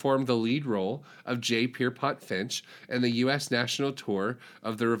 actually performed the lead role of J. Pierpont Finch in the U.S. national tour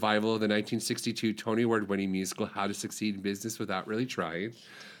of the revival of the 1962 Tony Award-winning musical How to Succeed in Business Without Really Trying,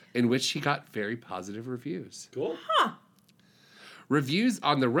 in which he got very positive reviews. Cool. Reviews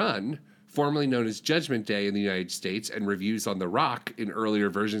on the Run, formerly known as Judgment Day in the United States, and Reviews on the Rock in earlier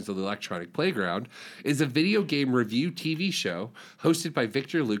versions of the Electronic Playground, is a video game review TV show hosted by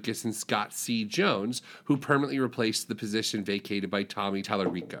Victor Lucas and Scott C. Jones, who permanently replaced the position vacated by Tommy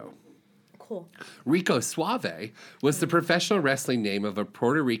Tallarico. Cool. Rico Suave was the professional wrestling name of a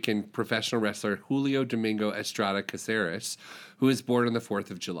Puerto Rican professional wrestler, Julio Domingo Estrada Caceres, who was born on the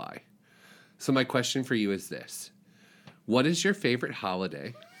 4th of July. So my question for you is this. What is your favorite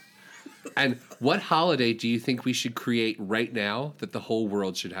holiday? And what holiday do you think we should create right now that the whole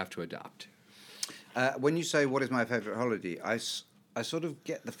world should have to adopt? When you say what is my favorite holiday, I sort of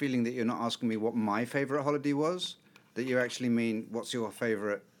get the feeling that you're not asking me what my favorite holiday was, that you actually mean what's your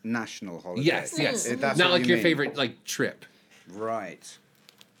favorite national holiday. Yes. That's Not what like you your mean. favorite trip. Right.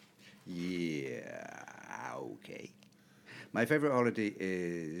 Yeah. Okay. My favorite holiday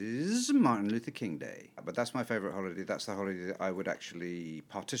is Martin Luther King Day. But that's my favorite holiday. That's the holiday that I would actually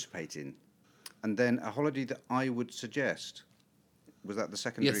participate in. And then a holiday that I would suggest. Was that the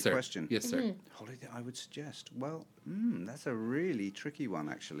secondary Yes, sir. question? Yes, sir. Holiday I would suggest. Well, that's a really tricky one,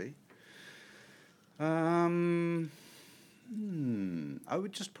 actually. I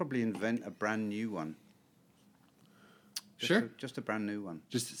would just probably invent a brand new one. Sure. Just a brand new one.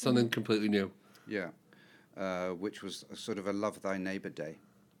 Just something completely new. Yeah. Which was a sort of a Love Thy Neighbor Day.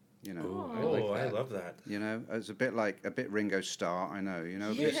 You know. Oh, I love that. You know, it's a bit Ringo Starr, I know. You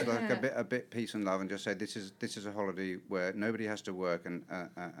know, it's like a bit peace and love, and just say this is a holiday where nobody has to work, and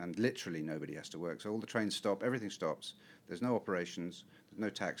literally nobody has to work. So all the trains stop, everything stops. There's no operations, there's no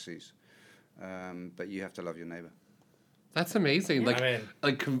taxis, but you have to love your neighbor. That's amazing. I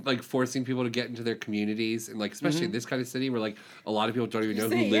mean- Like forcing people to get into their communities, and like especially in this kind of city where like a lot of people don't even know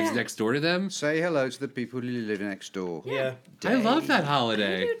who lives next door to them. Say hello to the people who live next door. Yeah. I love that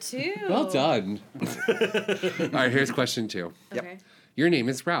holiday. You too. Well done. All right, here's question 2. Okay. Your name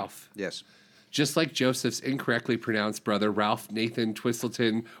is Ralph. Yes. Just like Joseph's incorrectly pronounced brother, Ralph Nathan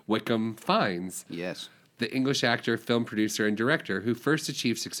Twistleton Wickham Fiennes, Yes. the English actor, film producer, and director who first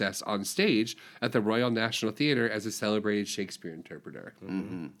achieved success on stage at the Royal National Theatre as a celebrated Shakespeare interpreter.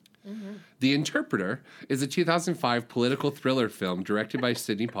 The Interpreter is a 2005 political thriller film directed by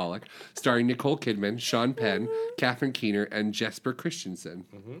Sidney Pollack, starring Nicole Kidman, Sean Penn, Catherine Keener, and Jesper Christensen.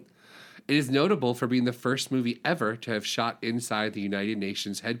 It is notable for being the first movie ever to have shot inside the United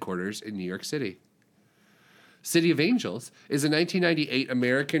Nations headquarters in New York City. City of Angels is a 1998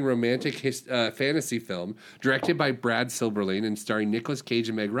 American romantic fantasy film directed by Brad Silberling and starring Nicolas Cage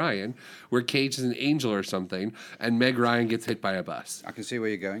and Meg Ryan, where Cage is an angel or something, and Meg Ryan gets hit by a bus. I can see where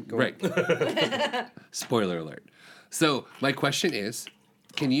you're going. Go Right. Spoiler alert. So, my question is,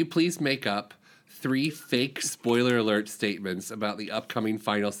 can you please make up 3 fake spoiler alert statements about the upcoming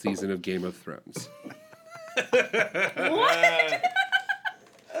final season of Game of Thrones?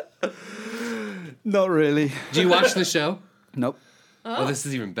 Not really. Do you watch the show? Nope. Oh, this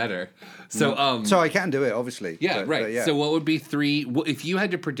is even better. So, So I can do it, obviously. yeah, but- right. but yeah. So, what would be 3? If you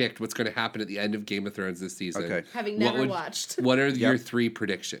had to predict what's going to happen at the end of Game of Thrones this season, Okay. Having what never watched. What are your 3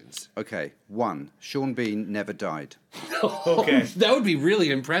 predictions? Okay. 1. Sean Bean never died. Okay. That would be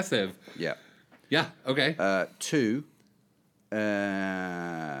really impressive. Yeah. Yeah. Okay. 2.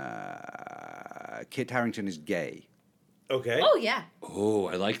 Kit Harington is gay. Okay. Oh yeah. Oh,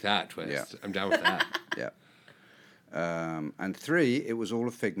 I like that twist. Yeah. I'm down with that. Yeah. And 3. It was all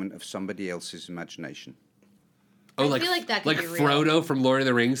a figment of somebody else's imagination. Oh, I feel like that could like be real. Frodo from Lord of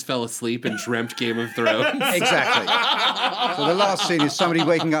the Rings fell asleep and dreamt Game of Thrones. Exactly. So the last scene is somebody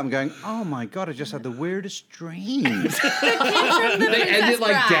waking up and going, "Oh my god, I just had the weirdest dream." They ended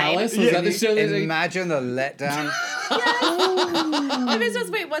like Bride. Dallas. Was that the show? That they... Imagine the letdown. I was just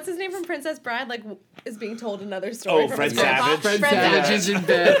wait. What's his name from Princess Bride? Like, is being told another story. Oh, from Fred his grandpa? Savage. Fred Fred Savage is in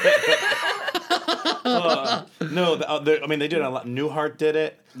bed. No, I mean they did a lot. Newhart did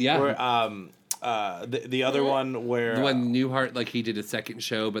it. Yeah. Where, the other one where The one Newhart, like he did a second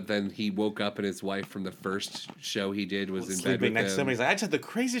show, but then he woke up and his wife from the first show he did was in bed sleeping with next to him. him. He's like, I just had the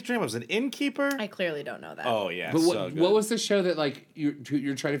craziest dream. I was an innkeeper. I clearly don't know that. Oh yeah. But so good. what was the show that like you're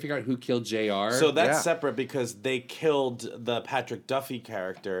trying to figure out who killed JR? So that's Yeah. separate because they killed the Patrick Duffy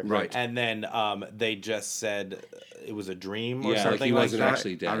character, Right. And then they just said it was a dream or Yeah, like something he like wasn't that.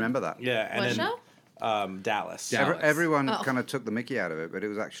 actually dead. I remember that. Yeah, and What then show? Dallas. Dallas. Everyone Oh. kind of took the mickey out of it, but it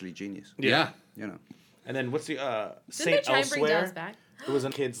was actually genius. yeah. You know. And then what's the Didn't they Saint try and bring Dallas Elsewhere? back? It was a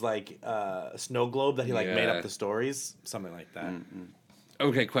kid's like snow globe that he like made Yeah. up the stories, something like that.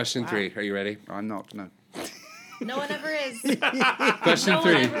 Okay, question 3. Are you ready? I'm not. No. No one ever is. Question No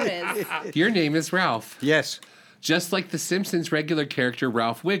one 3. ever is. Your name is Ralph. Yes. Just like The Simpsons regular character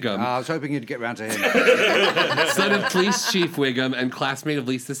Ralph Wiggum, I was hoping you'd get round to him. son of Police Chief Wiggum and classmate of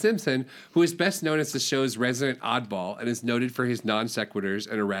Lisa Simpson, who is best known as the show's resident oddball and is noted for his non sequiturs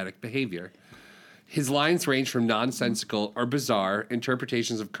and erratic behavior. His lines range from nonsensical or bizarre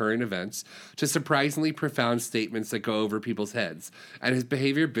interpretations of current events to surprisingly profound statements that go over people's heads, and his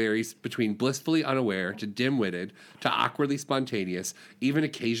behavior varies between blissfully unaware to dim-witted to awkwardly spontaneous, even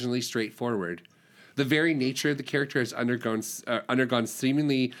occasionally straightforward. The very nature of the character has undergone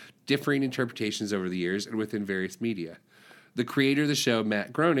seemingly differing interpretations over the years and within various media. The creator of the show,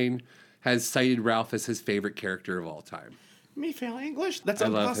 Matt Groening, has cited Ralph as his favorite character of all time. Me fail English? That's I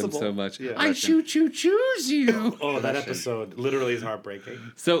love impossible. him so much. Yeah. I choose you. Oh, that episode literally is heartbreaking.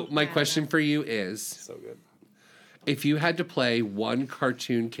 So my question for you is, So good. if you had to play one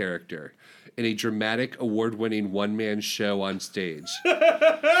cartoon character in a dramatic, award-winning one-man show on stage,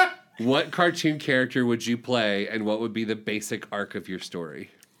 what cartoon character would you play, and what would be the basic arc of your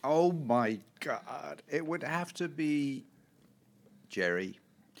story? Oh my God! It would have to be Jerry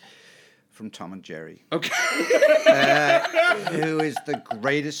from Tom and Jerry, Okay. who is the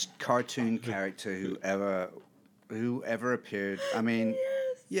greatest cartoon character who ever appeared. I mean,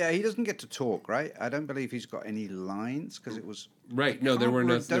 yeah, he doesn't get to talk, right? I don't believe he's got any lines because it was. Right. No, there were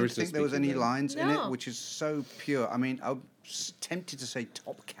no. I There don't was no think there was speaking any then. lines in it, No. which is so pure. I mean, I was tempted to say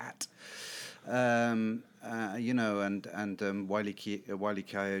Top Cat, you know, and Wile E.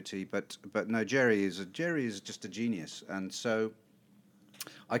 Coyote, but no, Jerry is just a genius, and so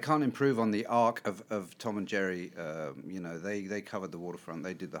I can't improve on the arc of Tom and Jerry. You know, they covered the waterfront,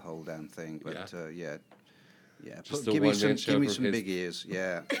 they did the whole damn thing, but yeah. Just a Give me one-man show some from his- big ears,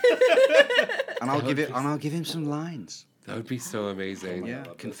 yeah. and I'll give him some lines. That would be so amazing. Yeah,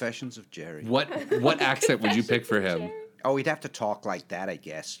 Confessions of Jerry. What accent would you pick for him? Oh, he'd have to talk like that, I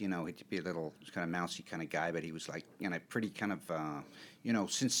guess. You know, he'd be a little kind of mousy kind of guy, but he was like, you know, pretty kind of, you know,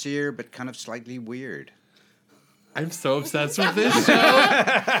 sincere, but kind of slightly weird. I'm so obsessed with this show.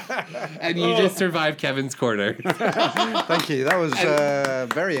 And you just survived Kevin's Corner. Thank you. That was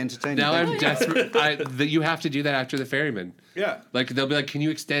very entertaining. Now Thank I'm you. desperate. You have to do that after the Ferryman. Yeah. Like they'll be like, "Can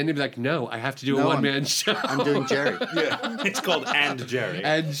you extend?" And be like, "No, I have to do a No, one-man show." I'm doing Jerry. Yeah. It's called And Jerry.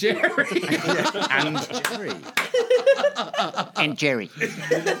 And Jerry. And Jerry. And Jerry.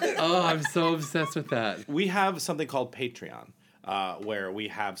 Oh, I'm so obsessed with that. We have something called Patreon, where we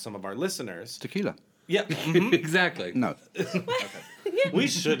have some of our listeners. Tequila. Yeah. Exactly. No. We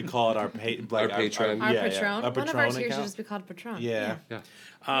should call it our Patron. Our yeah, Patron. Our One of Patron ours here should account. just be called Patron. Yeah. Yeah.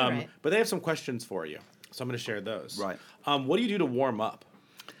 Right. But they have some questions for you, so I'm going to share those. Right. What do you do to warm up?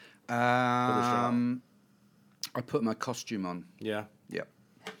 I put my costume on. Yeah. Yep.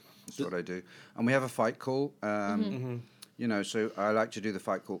 That's what I do. And we have a fight call. You know, so I like to do the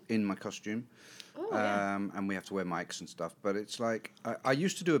fight call in my costume. And we have to wear mics and stuff. But it's like, I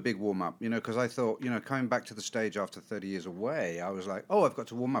used to do a big warm up, you know, because I thought, you know, coming back to the stage after 30 years away, I was like, oh, I've got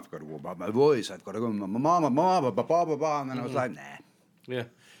to warm up. I've got to warm up my voice. I've got to go, mama, blah, blah, blah, blah. And then I was like, nah, Yeah.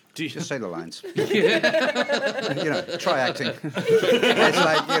 Do you, just say the lines. You know, try acting. It's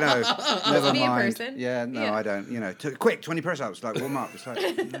like, you know, never be a mind. person. Yeah, no, Yeah. I don't. You know, quick, 20 press-ups, like warm up. It's like,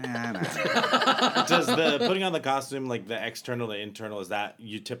 nah. does the putting on the costume, like the external to internal, is that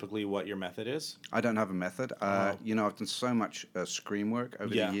you typically what your method is? I don't have a method. You know, I've done so much screen work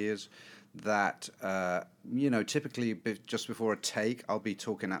over Yeah. the years that, you know, typically just before a take, I'll be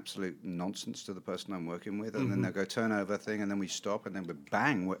talking absolute nonsense to the person I'm working with, and then they'll go turn over thing, and then we stop, and then we're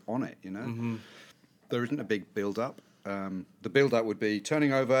on it, you know? There isn't a big build-up. The build-up would be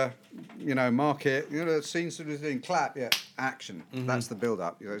turning over, you know, mark it, you know, scene sort of thing, clap, yeah, action. That's the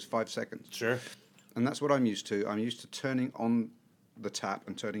build-up. You know, it's 5 seconds. Sure. And that's what I'm used to. I'm used to turning on the tap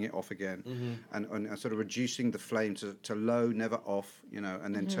and turning it off again, and sort of reducing the flame to low, never off, you know,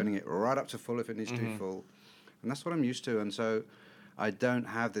 and then turning it right up to full if it needs to be full. And that's what I'm used to. And so I don't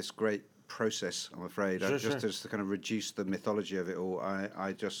have this great process, I'm afraid. Sure, Just to kind of reduce the mythology of it all.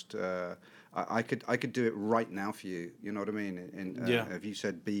 I just I could do it right now for you. You know what I mean? Yeah. If you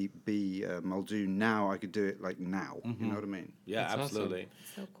said be Muldoon now, I could do it like now. You know what I mean? Yeah, That's absolutely.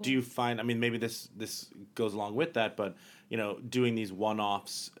 So cool. Do you find? I mean, maybe this goes along with that, but you know, doing these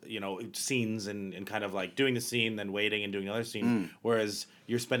one-offs, you know, scenes and kind of like doing the scene, then waiting and doing another scene, whereas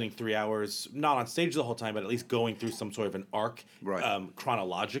you're spending 3 hours not on stage the whole time, but at least going through some sort of an arc, Right.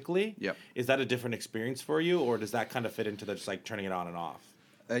 Chronologically. Yep. Is that a different experience for you, or does that kind of fit into the just like turning it on and off?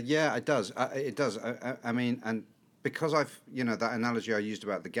 Yeah, it does. It does. I mean, and because that analogy I used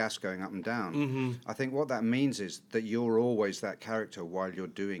about the gas going up and down, I think what that means is that you're always that character while you're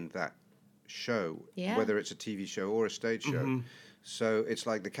doing that show, whether it's a TV show or a stage show. So it's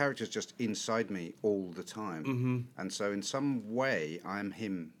like the character's just inside me all the time. And so in some way, I'm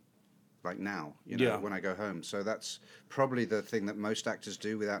him. Like now, when I go home. So that's probably the thing that most actors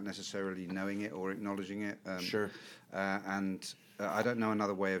do without necessarily knowing it or acknowledging it. Sure. And I don't know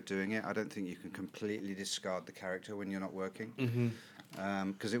another way of doing it. I don't think you can completely discard the character when you're not working.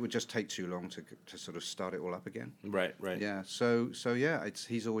 Because it would just take too long to sort of start it all up again. Right. Yeah. So yeah,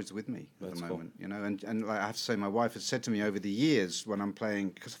 he's always with me at the moment, And like I have to say, my wife has said to me over the years when I'm playing,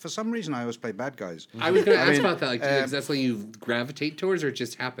 because for some reason I always play bad guys. I was going to ask about that. Like, is that something you gravitate towards, or it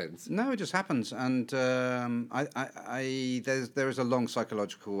just happens? No, it just happens, and there is a long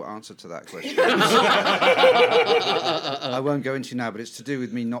psychological answer to that question. I won't go into now, but it's to do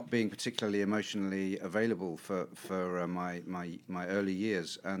with me not being particularly emotionally available for my early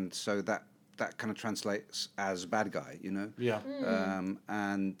years, and so that kind of translates as bad guy, Yeah.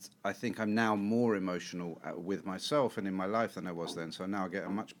 And I think I'm now more emotional with myself and in my life than I was then. So now I get a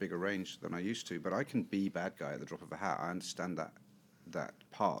much bigger range than I used to. But I can be bad guy at the drop of a hat. I understand that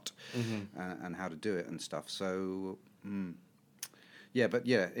part and how to do it and stuff. So yeah, but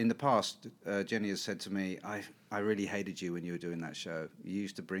yeah, in the past, Jenny has said to me, I really hated you when you were doing that show. You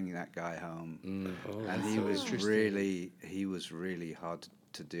used to bring that guy home, and he was really hard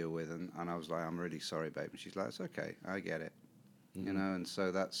to deal with. And I was like, I'm really sorry, babe. And she's like, it's okay, I get it, And so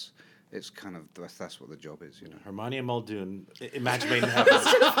that's what the job is, Hermione and Muldoon, match made in heaven.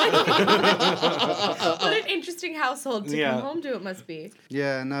 What an interesting household to come home to. It must be.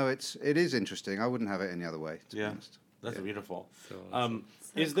 Yeah, no, it is interesting. I wouldn't have it any other way. To be honest. That's beautiful. So awesome.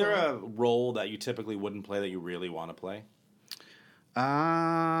 Is there a role that you typically wouldn't play that you really want to play?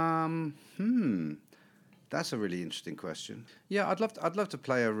 That's a really interesting question. Yeah, I'd love to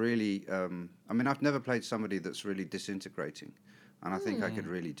play a really. I've never played somebody that's really disintegrating, and I think I could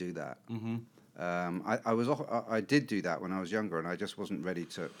really do that. I did do that when I was younger, and I just wasn't ready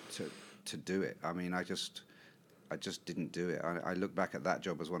to do it. I mean, I just didn't do it. I look back at that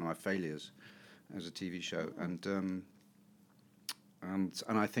job as one of my failures as a TV show, and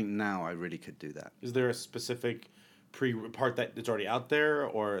I think now I really could do that. Is there a specific part that it's already out there,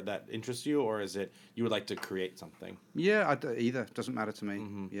 or that interests you, or is it you would like to create something? Yeah, either doesn't matter to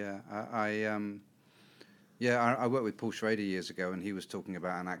me. Yeah, I worked with Paul Schrader years ago, and he was talking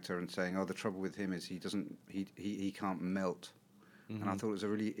about an actor and saying, "Oh, the trouble with him is he can't melt," and I thought it was a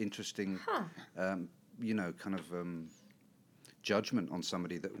really interesting, judgment on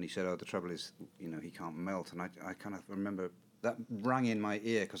somebody that when he said, "Oh, the trouble is, he can't melt," and I kind of remember. That rang in my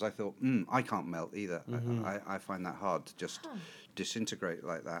ear because I thought, I can't melt either. I find that hard to just disintegrate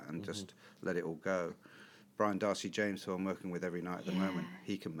like that and just let it all go. Brian Darcy James, who I'm working with every night at the moment,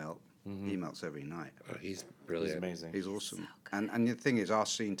 he can melt. He melts every night. Oh, he's brilliant. He's amazing. He's awesome. So and the thing is, our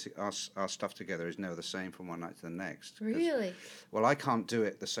stuff together is never the same from one night to the next. Really? Well, I can't do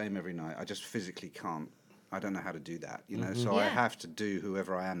it the same every night. I just physically can't. I don't know how to do that, So I have to do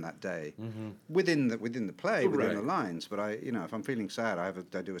whoever I am that day, within the play, within the lines. But if I'm feeling sad, I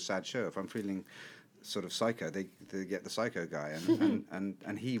do a sad show. If I'm feeling sort of psycho, they get the psycho guy,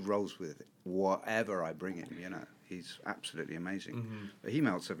 and he rolls with it, whatever I bring him. He's absolutely amazing. But he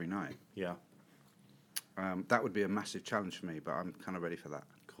melts every night. Yeah. That would be a massive challenge for me, but I'm kind of ready for that.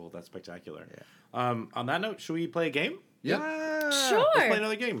 Cool. That's spectacular. Yeah. On that note, should we play a game? Yeah. Sure. Let's play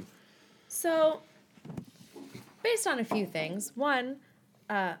another game. So, based on a few things. One,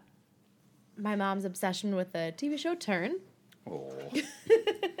 my mom's obsession with the TV show Turn. Oh.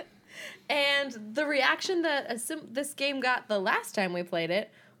 And the reaction that this game got the last time we played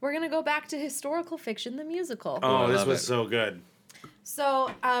it, we're going to go back to Historical Fiction, the musical. Oh, this was so good.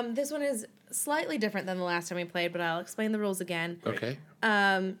 So, this one is slightly different than the last time we played, but I'll explain the rules again. Okay.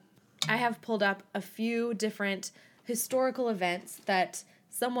 I have pulled up a few different historical events that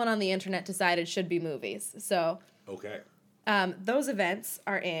someone on the internet decided should be movies. So, okay. Those events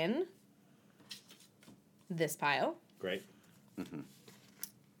are in this pile. Great.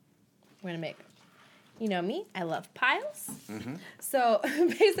 We're going to make, you know me, I love piles. So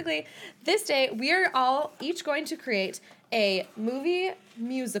basically, this day, we are all each going to create a movie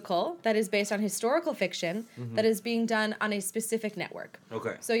musical that is based on historical fiction that is being done on a specific network.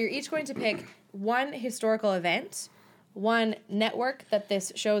 Okay. So you're each going to pick one historical event, one network that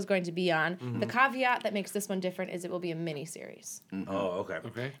this show is going to be on. The caveat that makes this one different is it will be a mini-series. Oh, okay.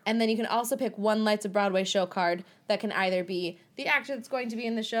 Okay. And then you can also pick one Lights of Broadway show card that can either be the actor that's going to be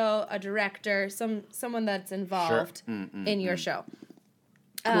in the show, a director, someone that's involved in your show.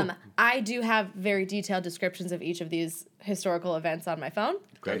 I do have very detailed descriptions of each of these historical events on my phone.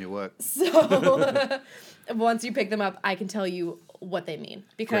 Great. Your work. So once you pick them up, I can tell you what they mean.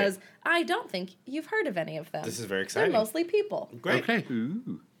 Because I don't think you've heard of any of them. This is very exciting. They're mostly people. Great. Okay.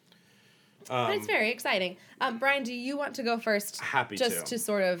 But it's very exciting. Brian, do you want to go first? Happy just to. to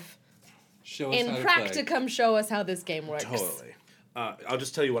sort of, Show us in how to play. practicum, show us how this game works. Totally. I'll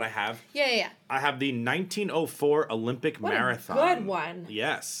just tell you what I have. Yeah. I have the 1904 Olympic What Marathon. a good one.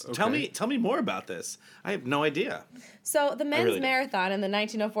 Yes. Okay. Tell me more about this. I have no idea. So the men's really don't. marathon in the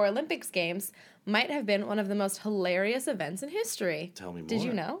 1904 Olympics Games might have been one of the most hilarious events in history. Tell me more. Did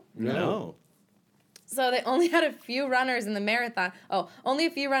you know? No. So they only had a few runners in the marathon. Only a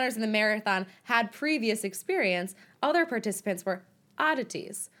few runners in the marathon had previous experience. Other participants were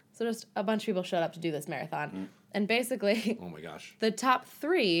oddities. So just a bunch of people showed up to do this marathon. And basically, Oh my gosh. the top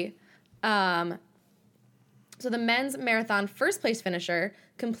three, so the men's marathon first place finisher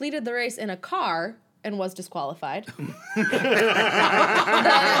completed the race in a car and was disqualified. The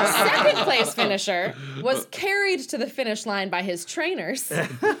second place finisher was carried to the finish line by his trainers,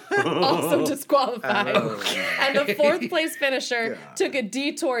 also disqualified. And the fourth place finisher took a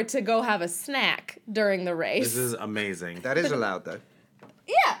detour to go have a snack during the race. This is amazing. That is allowed, though.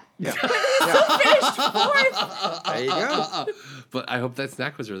 Yeah. Yeah. Finished fourth. There you go. But I hope that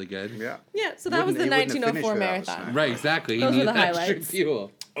snack was really good. Yeah. Yeah, so that was the He wouldn't have finished 1904 without a marathon. snack. Right, exactly. Those you were need the extra highlights.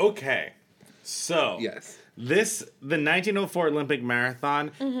 fuel. Okay. So, Yes. the 1904 Olympic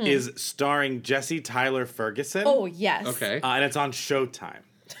Marathon is starring Jesse Tyler Ferguson. Oh, yes. Okay. And it's on Showtime.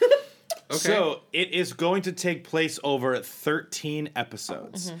 Okay. So it is going to take place over 13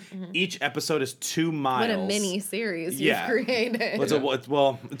 episodes. Each episode is 2 miles. What a mini series Yeah. you've created.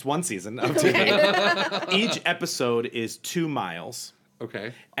 It's one season of TV. Each episode is 2 miles.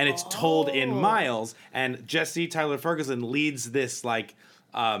 Okay. And it's told in miles. And Jesse Tyler Ferguson leads this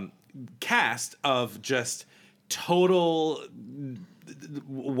cast of just total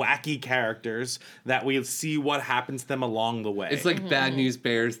wacky characters that we see what happens to them along the way. It's like Bad News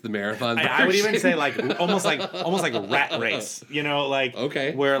Bears, the marathon. I would even version. say almost like Rat Race,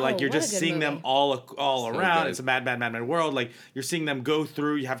 Okay. where Oh, you're what just a good seeing them movie. all So around. good. It's a mad world. Like you're seeing them go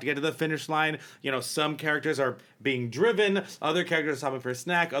through. You have to get to the finish line. Some characters are being driven. Other characters are stopping for a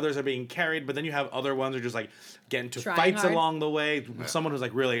snack. Others are being carried. But then you have other ones who are just getting into Trying fights hard. along the way. Someone who's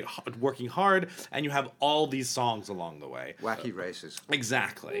really working hard, and you have all these songs along the way. Wacky races.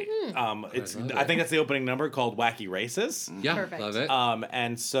 Exactly. Mm-hmm. I think that's the opening number called "Wacky Races." Yeah, Perfect. love it.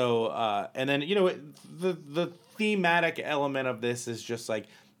 And so, and then the thematic element of this is just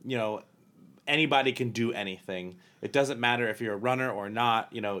anybody can do anything. It doesn't matter if you're a runner or not.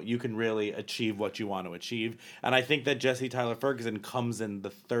 You can really achieve what you want to achieve. And I think that Jesse Tyler Ferguson comes in the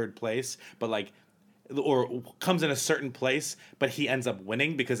third place, or comes in a certain place, but he ends up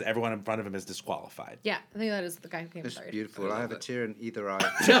winning because everyone in front of him is disqualified. Yeah, I think that is the guy who came It's third. beautiful. I have a tear in either eye.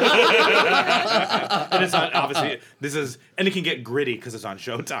 And it's on, obviously and it can get gritty because it's on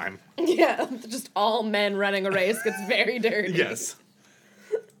Showtime. Yeah, just all men running a race gets very dirty. Yes.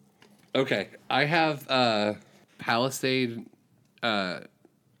 Okay. I have Palisade. Palisade,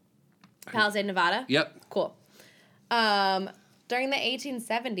 Nevada? Yep. Cool. During the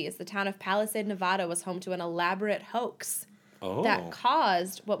 1870s, the town of Palisade, Nevada was home to an elaborate hoax that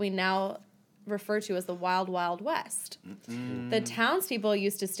caused what we now refer to as the Wild Wild West. The townspeople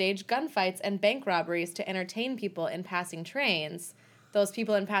used to stage gunfights and bank robberies to entertain people in passing trains. Those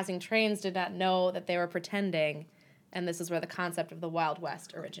people in passing trains did not know that they were pretending, and this is where the concept of the Wild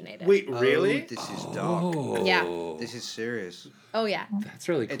West originated. Wait, really? Oh, this is dark. Yeah. This is serious. Oh, yeah. That's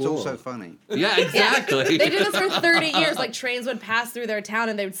really cool. It's also funny. Yeah, exactly. They did this for 30 years. Trains would pass through their town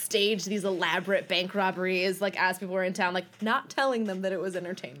and they would stage these elaborate bank robberies, as people were in town, not telling them that it was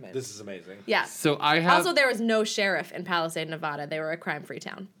entertainment. This is amazing. Yeah. So I have. Also, there was no sheriff in Palisade, Nevada. They were a crime-free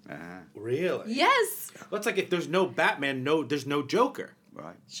town. Really? Yes. Well, it's like if there's no Batman, there's no Joker.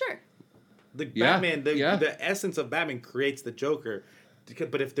 Right. Sure. Yeah, Batman, yeah. the essence of Batman creates the Joker.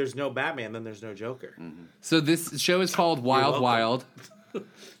 But if there's no Batman, then there's no Joker. So this show is called Wild welcome.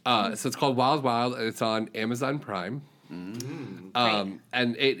 Wild. So it's called Wild Wild, and it's on Amazon Prime. And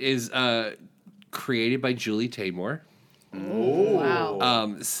it is created by Julie Taymor.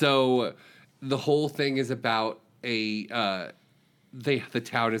 Wow. So the whole thing is about the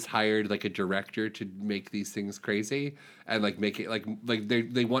town has hired a director to make these things crazy, and like make it like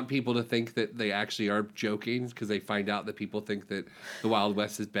they want people to think that they actually are joking because they find out that people think that the Wild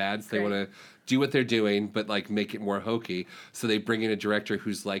West is bad, so they want to do what they're doing but like make it more hokey. So they bring in a director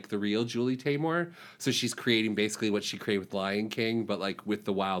who's like the real Julie Taymor, so she's creating basically what she created with Lion King but like with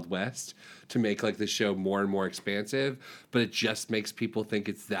the Wild West to make like the show more and more expansive, but it just makes people think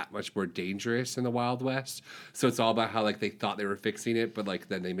it's that much more dangerous in the Wild West. So it's all about how like they thought they were fixing it but like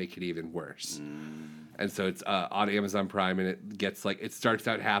then they make it even worse. And so it's on Amazon Prime, and it gets like it starts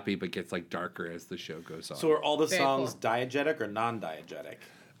out happy, but gets like darker as the show goes on. So are all the Very songs cool. diegetic or non-diegetic?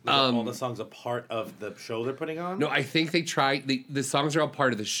 Are all the songs a part of the show they're putting on? No, I think they try. The songs are all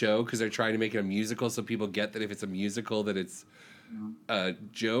part of the show because they're trying to make it a musical, so people get that if it's a musical, that it's a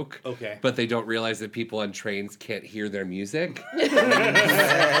joke. Okay. But they don't realize that people on trains can't hear their music.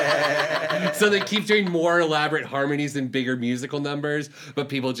 So they keep doing more elaborate harmonies and bigger musical numbers, but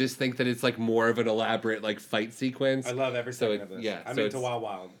people just think that it's like more of an elaborate like fight sequence. I love every second of this. Yeah, I'm so into it's- Wild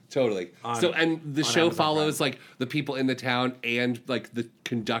Wild. Totally. On- And the on show Amazon follows Prime. like the people in the town and like the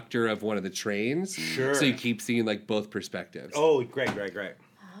conductor of one of the trains. Sure. So you keep seeing like both perspectives. Oh, great.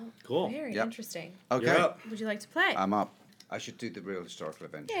 Cool. Very Yep. interesting. Okay. You're up. Would you like to play? I'm up. I should do the real historical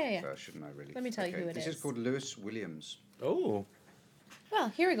event Yeah. first, shouldn't I, really? Let me tell you who it This is. is called Lewis Williams. Oh. Well,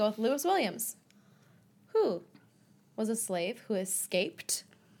 here we go with Lewis Williams, who was a slave who escaped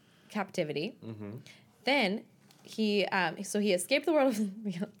captivity. Then he escaped the world of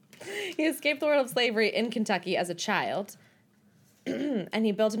he escaped the world of slavery in Kentucky as a child, and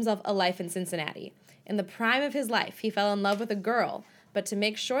he built himself a life in Cincinnati. In the prime of his life, he fell in love with a girl, but to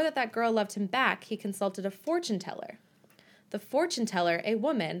make sure that that girl loved him back, he consulted a fortune teller. The fortune teller, a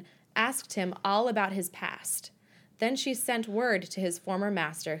woman, asked him all about his past. Then she sent word to his former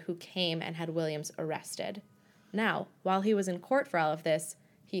master, who came and had Williams arrested. Now, while he was in court for all of this,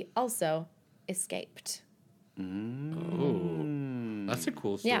 he also escaped. That's a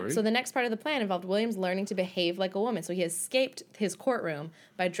cool story. Yeah, so the next part of the plan involved Williams learning to behave like a woman. So he escaped his courtroom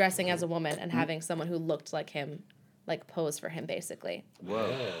by dressing as a woman and having someone who looked like him, like, pose for him, basically.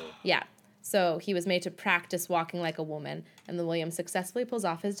 Whoa. Yeah. So he was made to practice walking like a woman, and then Williams successfully pulls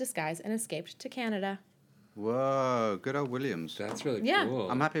off his disguise and escaped to Canada. Whoa, good old Williams. That's really Yeah. cool.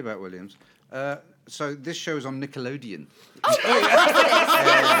 I'm happy about Williams. So this show's on Nickelodeon.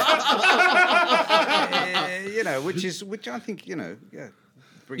 Which I think, yeah.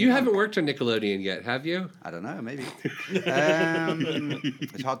 bring You it on. haven't worked on Nickelodeon yet, have you? I don't know, maybe.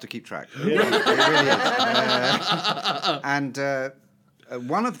 It's hard to keep track. It really is. And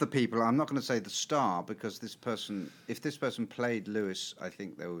one of the people, I'm not going to say the star, because if this person played Lewis, I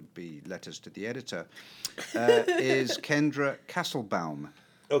think there would be letters to the editor, is Kendra Castlebaum.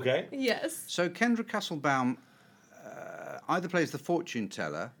 Okay. Yes. So Kendra Castlebaum either plays the fortune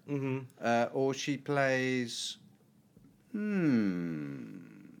teller, or she plays.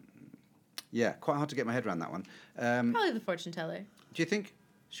 Yeah, quite hard to get my head around that one. Probably the fortune teller. Do you think?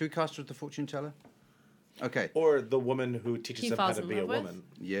 Should we cast her as the fortune teller? Okay. Or the woman who teaches He them how falls to in be a love with? woman.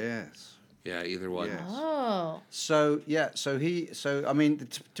 Yes. Yeah, either one. Yes. Oh. So I mean,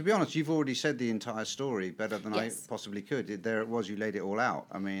 to be honest, you've already said the entire story better than Yes. I possibly could. There it was. You laid it all out.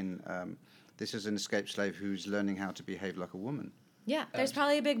 I mean, this is an escaped slave who's learning how to behave like a woman. Yeah, there's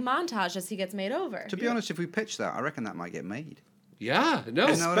probably a big montage as he gets made over. To be honest, if we pitch that, I reckon that might get made. Yeah, no.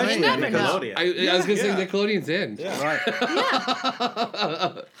 You know what I Especially mean? never know. Nickelodeon. I was going to Yeah. say Nickelodeon's in. Yeah. Right.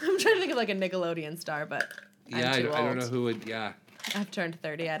 I'm trying to think of like a Nickelodeon star, but Yeah, I'm too I don't old. know who would. Yeah, I've turned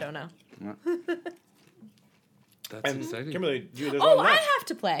 30. I don't know. that's And exciting. Kimberly, there's Oh, one I left. have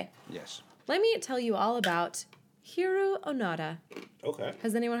to play. Yes. Let me tell you all about Hiro Onoda. Okay.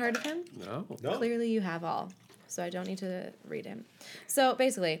 Has anyone heard of him? No. No. Clearly you have all, so I don't need to read him. So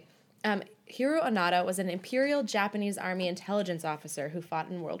basically, Hiro Onoda was an Imperial Japanese Army intelligence officer who fought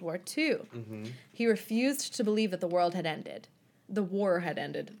in World War II. He refused to believe that the world had ended. The war had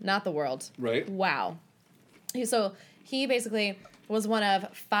ended, not the world. Right. Wow. So he basically was one of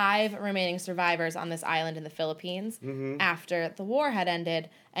 5 remaining survivors on this island in the Philippines after the war had ended,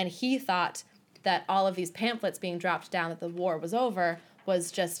 and he thought that all of these pamphlets being dropped down that the war was over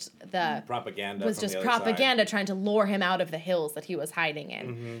was just the Propaganda. was from just the other side. propaganda trying to lure him out of the hills that he was hiding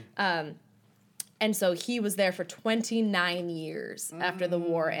in. And so he was there for 29 years after the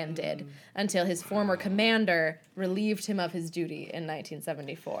war ended, until his former commander relieved him of his duty in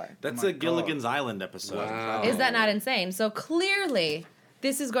 1974. That's a Gilligan's Island episode. Wow. Is that not insane? So clearly,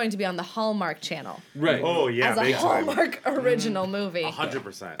 this is going to be on the Hallmark Channel Right. Oh, yeah, as a big time. Hallmark original movie.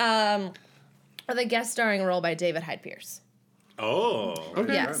 100%. With a guest starring role by David Hyde Pierce. Oh.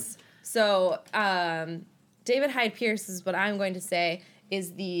 Okay. Yes. So David Hyde Pierce is what I'm going to say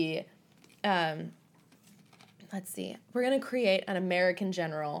is the let's see. We're going to create an American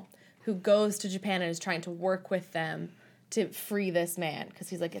general who goes to Japan and is trying to work with them to free this man. Because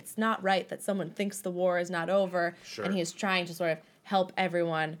he's like, it's not right that someone thinks the war is not over. Sure. And he's trying to sort of help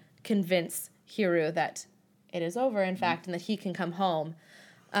everyone convince Hiru that it is over, in fact, and that he can come home.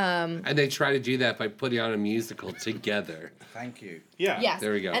 And they try to do that by putting on a musical together. Thank you. Yeah. Yes.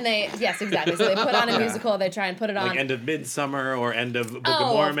 There we go. And yes, exactly. So they put on a musical, they try and put it on. Like end of Midsummer or end of Book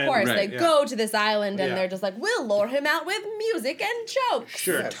of Mormon. Of course. Right, They go to this island and Yeah. they're just like, we'll lure him out with music and jokes.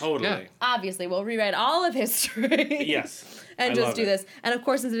 Sure, totally. Yeah. Obviously, we'll rewrite all of history. Yes. And I just love do it. this. And of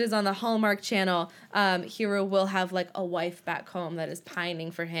course, since it is on the Hallmark Channel, Hiru will have like a wife back home that is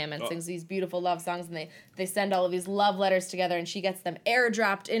pining for him and sings these beautiful love songs. And they send all of these love letters together, and she gets them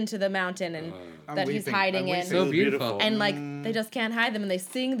airdropped into the mountain and that he's weeping. hiding I'm in. So beautiful. And like they just can't hide them, and they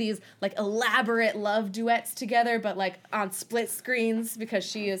sing these like elaborate love duets together, but like on split screens because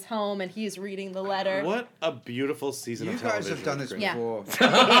she is home and he's reading the letter. What a beautiful season You of guys television. have done this Chris. Yeah. before.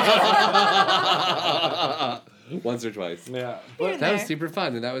 Once or twice. Yeah. Here and That was there. super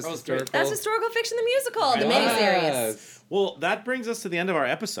fun, and that was historical. That's Historical Fiction the Musical, the miniseries. Yes. Well, that brings us to the end of our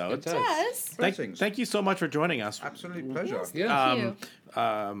episode. It does. Yes. Blessings. Thank you so much for joining us. Absolute pleasure. Yeah. Thank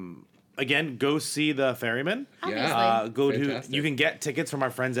you. Again, go see The Ferryman. Obviously. Go Fantastic. to. You can get tickets from our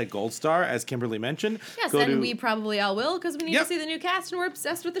friends at Gold Star, as Kimberly mentioned. Yes, Go and to, we probably all will because we need Yep. to see the new cast and we're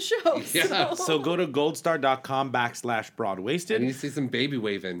obsessed with the show. Yeah. So go to goldstar.com/broadwasted. I need to see some baby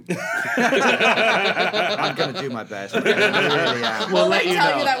waving. I'm going to do my best. I really am. We'll let you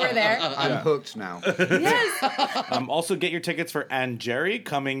tell know. you that we're there. I'm hooked now. Yes. Also, get your tickets for Ann Jerry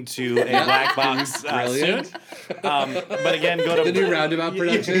coming to a black box soon. Brilliant. But again, go to The new Roundabout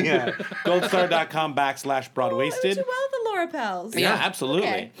production. Yeah, goldstar.com/broadwasted. Do well with the Laura Pels. Yeah, absolutely.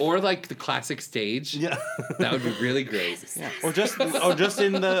 Okay. Or like the classic stage. Yeah. That would be really great. Or just in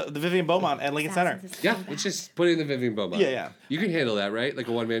the Vivian Beaumont at Lincoln Center. Yeah, let's just put it in the Vivian Beaumont. Yeah, yeah. You can handle that, right? Like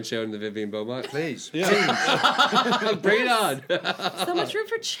a one-man show in the Vivian Beaumont. Please. Bring it on. So much room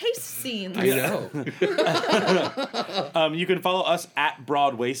for chase scenes. I know. You can follow us at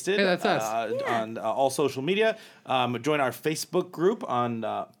Broadwasted. Hey, that's us. On all social media. Join our Facebook group on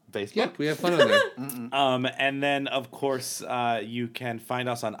Facebook. Yeah, we have fun on there. And then, of course, you can find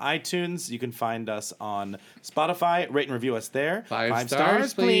us on iTunes. You can find us on Spotify. Rate and review us there. Five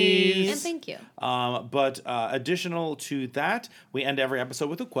stars, please. And thank you. But additional to that, we end every episode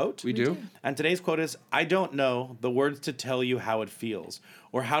with a quote. We do. And today's quote is, I don't know the words to tell you how it feels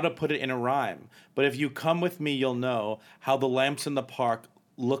or how to put it in a rhyme. But if you come with me, you'll know how the lamps in the park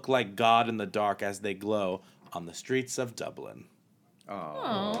look like God in the dark as they glow on the streets of Dublin.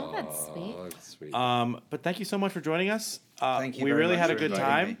 Oh, that's sweet. Oh, that's sweet. But thank you so much for joining us. Thank you We very really much had a for good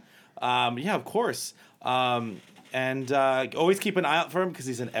inviting time. Yeah, of course. And always keep an eye out for him because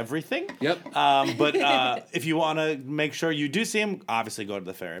he's in everything. Yep. But if you want to make sure you do see him, obviously go to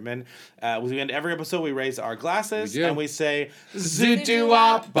the Ferryman. We end every episode, we raise our glasses We do. and we say,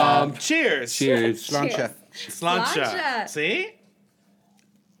 Zoot-doo-wop bump. Cheers. Cheers. Sláinte. Sláinte. Sláinte. See?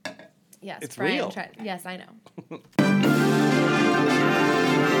 Yes, It's Brian real. Yes, I know.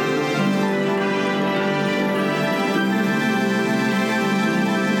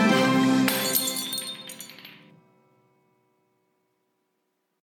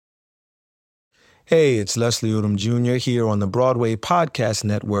 Hey, it's Leslie Odom Jr. here on the Broadway Podcast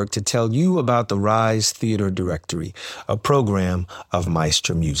Network to tell you about the Rise Theater Directory, a program of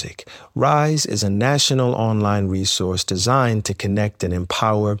Maestro Music. Rise is a national online resource designed to connect and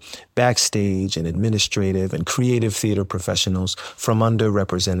empower backstage and administrative and creative theater professionals from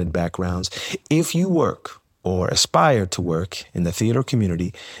underrepresented backgrounds. If you work or aspire to work in the theater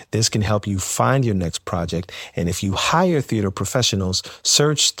community, this can help you find your next project. And if you hire theater professionals,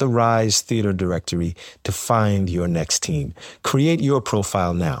 search the Rise Theater Directory to find your next team. Create your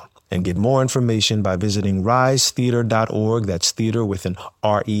profile now and get more information by visiting risetheater.org. That's theater with an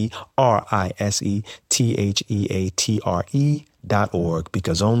RERISETHEATRE.org,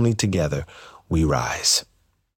 because only together we rise.